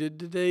fuck you did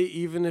today,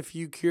 even if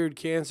you cured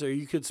cancer,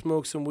 you could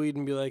smoke some weed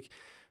and be like,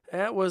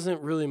 that wasn't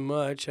really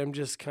much. I'm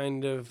just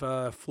kind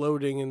of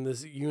floating in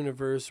this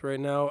universe right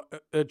now,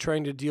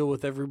 trying to deal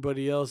with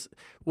everybody else.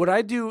 What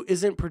I do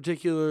isn't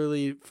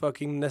particularly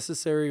fucking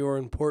necessary or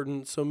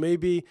important, so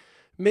maybe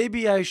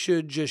I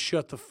should just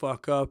shut the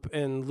fuck up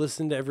and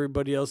listen to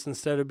everybody else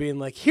instead of being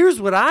like,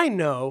 here's what I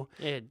know.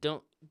 Yeah,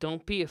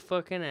 don't be a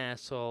fucking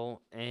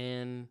asshole,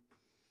 and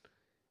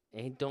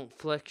don't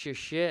flex your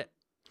shit.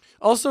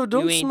 Also,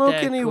 don't ain't smoke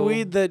that any cool.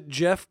 weed that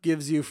Jeff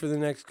gives you for the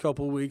next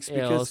couple weeks. Yeah,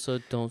 Because also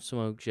don't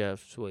smoke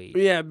Jeff's weed.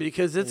 yeah,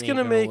 because it's It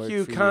gonna ain't gonna make work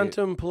you for you.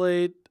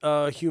 contemplate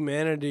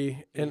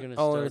humanity You're and gonna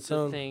all on start its to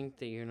own. think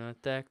that you're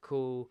not that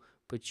cool,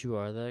 but you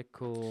are that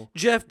cool.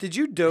 Jeff, did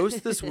you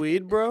dose this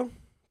weed, bro?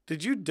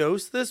 Did you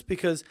dose this?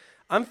 Because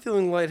I'm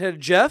feeling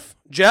lightheaded. Jeff,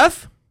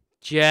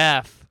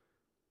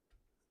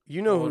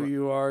 you know Hold who on.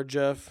 you are,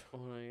 Jeff.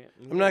 Hold on,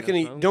 I'm not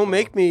getting a gonna. phone Don't call.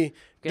 make me.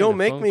 Getting Don't a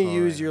make phone me call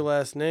use right your now.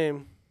 last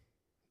name.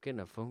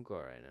 Getting a phone call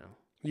right now.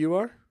 You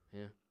are?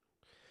 Yeah.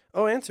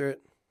 Oh, answer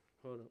it.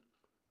 Hold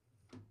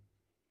up.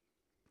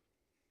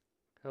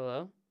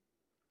 Hello?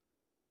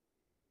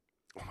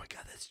 Oh my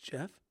God, that's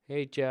Jeff.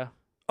 Hey, Jeff.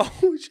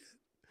 Oh shit.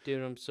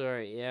 Dude, I'm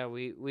sorry. Yeah,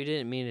 we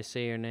didn't mean to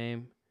say your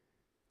name.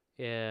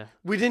 Yeah.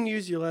 We didn't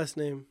use your last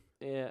name.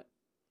 Yeah.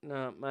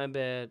 No, my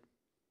bad.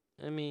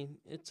 I mean,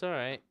 it's all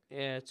right.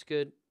 Yeah, it's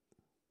good.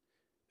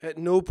 At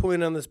no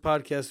point on this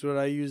podcast would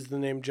I use the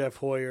name Jeff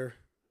Hoyer.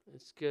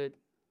 It's good.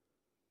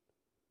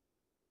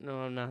 No,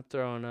 I'm not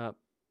throwing up.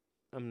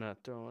 I'm not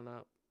throwing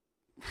up.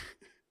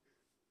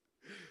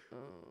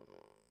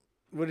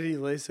 What did he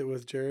lace it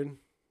with, Jarrod?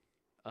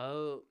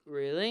 Oh,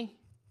 really?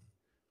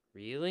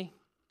 Really?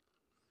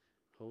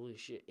 Holy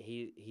shit.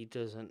 He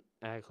doesn't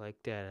act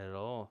like that at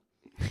all.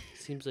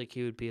 Seems like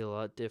he would be a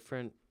lot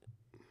different.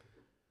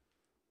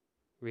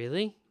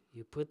 Really?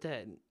 You put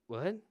that in,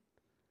 what?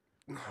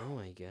 Oh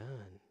my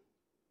god.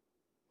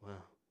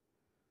 Wow.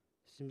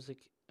 Seems like,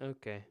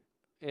 okay.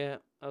 Yeah,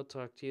 I'll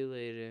talk to you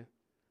later.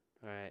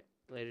 Alright.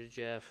 Later,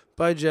 Jeff.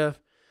 Bye, Jeff.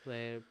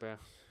 Later, bro.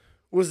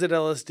 Was it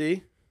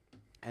LSD?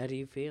 How do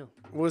you feel?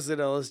 Was it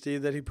LSD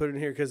that he put in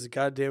here? Because,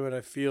 goddamn it, I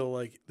feel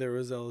like there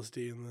was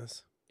LSD in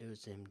this. It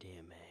was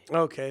MDMA.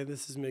 Okay,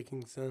 this is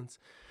making sense.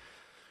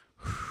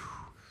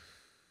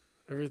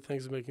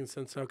 Everything's making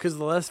sense now. Because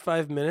the last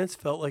 5 minutes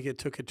felt like it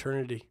took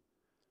eternity.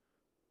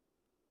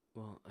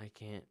 Well, I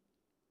can't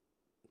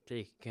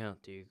take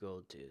account to your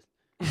gold tooth.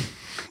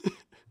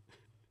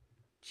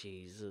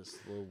 Jesus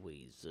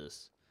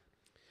Louises.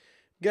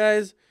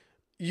 Guys,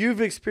 you've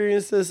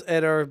experienced this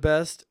at our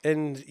best,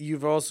 and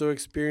you've also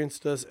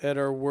experienced us at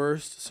our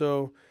worst.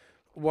 So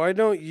why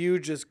don't you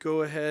just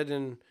go ahead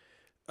and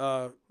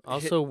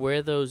Also,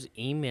 where those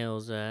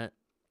emails at?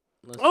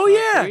 Let's Oh,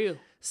 talk yeah. real.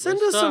 Send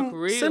Let's us talk some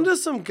real. send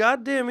us some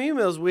goddamn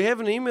emails. We have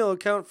an email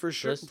account for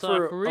sure Let's for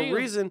talk a real.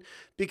 reason,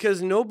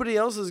 because nobody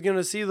else is going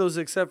to see those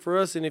except for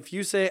us. And if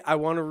you say I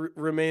want to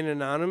remain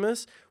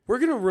anonymous, we're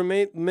going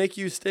to make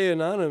you stay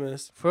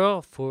anonymous. For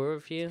all four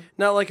of you,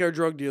 Not like our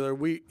drug dealer.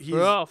 He's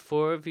for all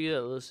four of you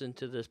that listen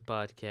to this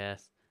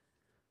podcast,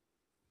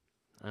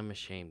 I'm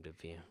ashamed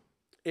of you.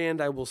 and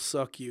I will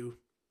suck you.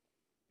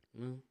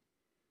 Mm.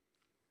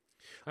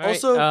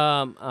 Also-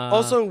 Alright,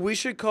 Also, we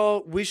should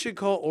call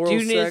oral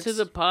tune sex. into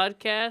the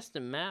podcast,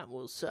 and Matt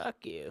will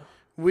suck you.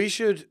 We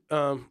should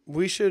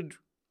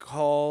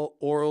call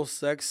oral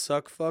sex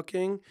suck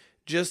fucking,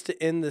 just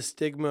to end the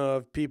stigma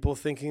of people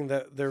thinking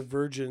that they're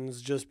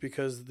virgins just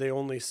because they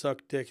only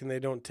suck dick and they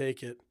don't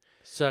take it.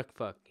 Suck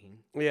fucking.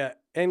 Yeah,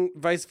 and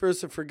vice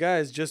versa for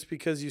guys. Just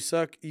because you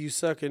suck,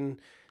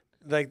 and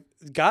like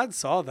God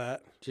saw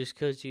that. Just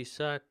 'cause you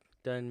suck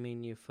doesn't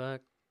mean you fuck.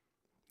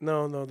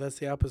 No, that's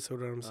the opposite of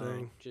what I'm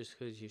saying. Just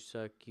 'cause you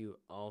suck, you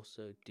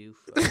also do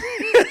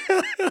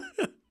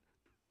fuck.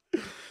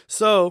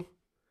 So,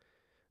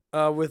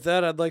 With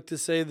that, I'd like to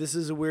say this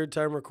is a weird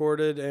time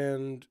recorded,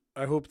 and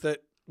I hope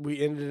that we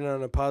ended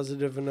on a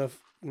positive enough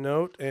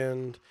note.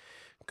 And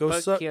go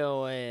Fuck suck,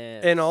 your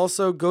ass. and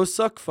also go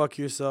suck fuck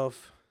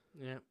yourself.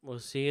 Yeah, we'll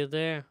see you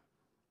there.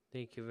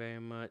 Thank you very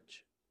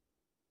much.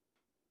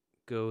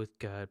 Go with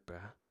God,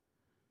 bruh.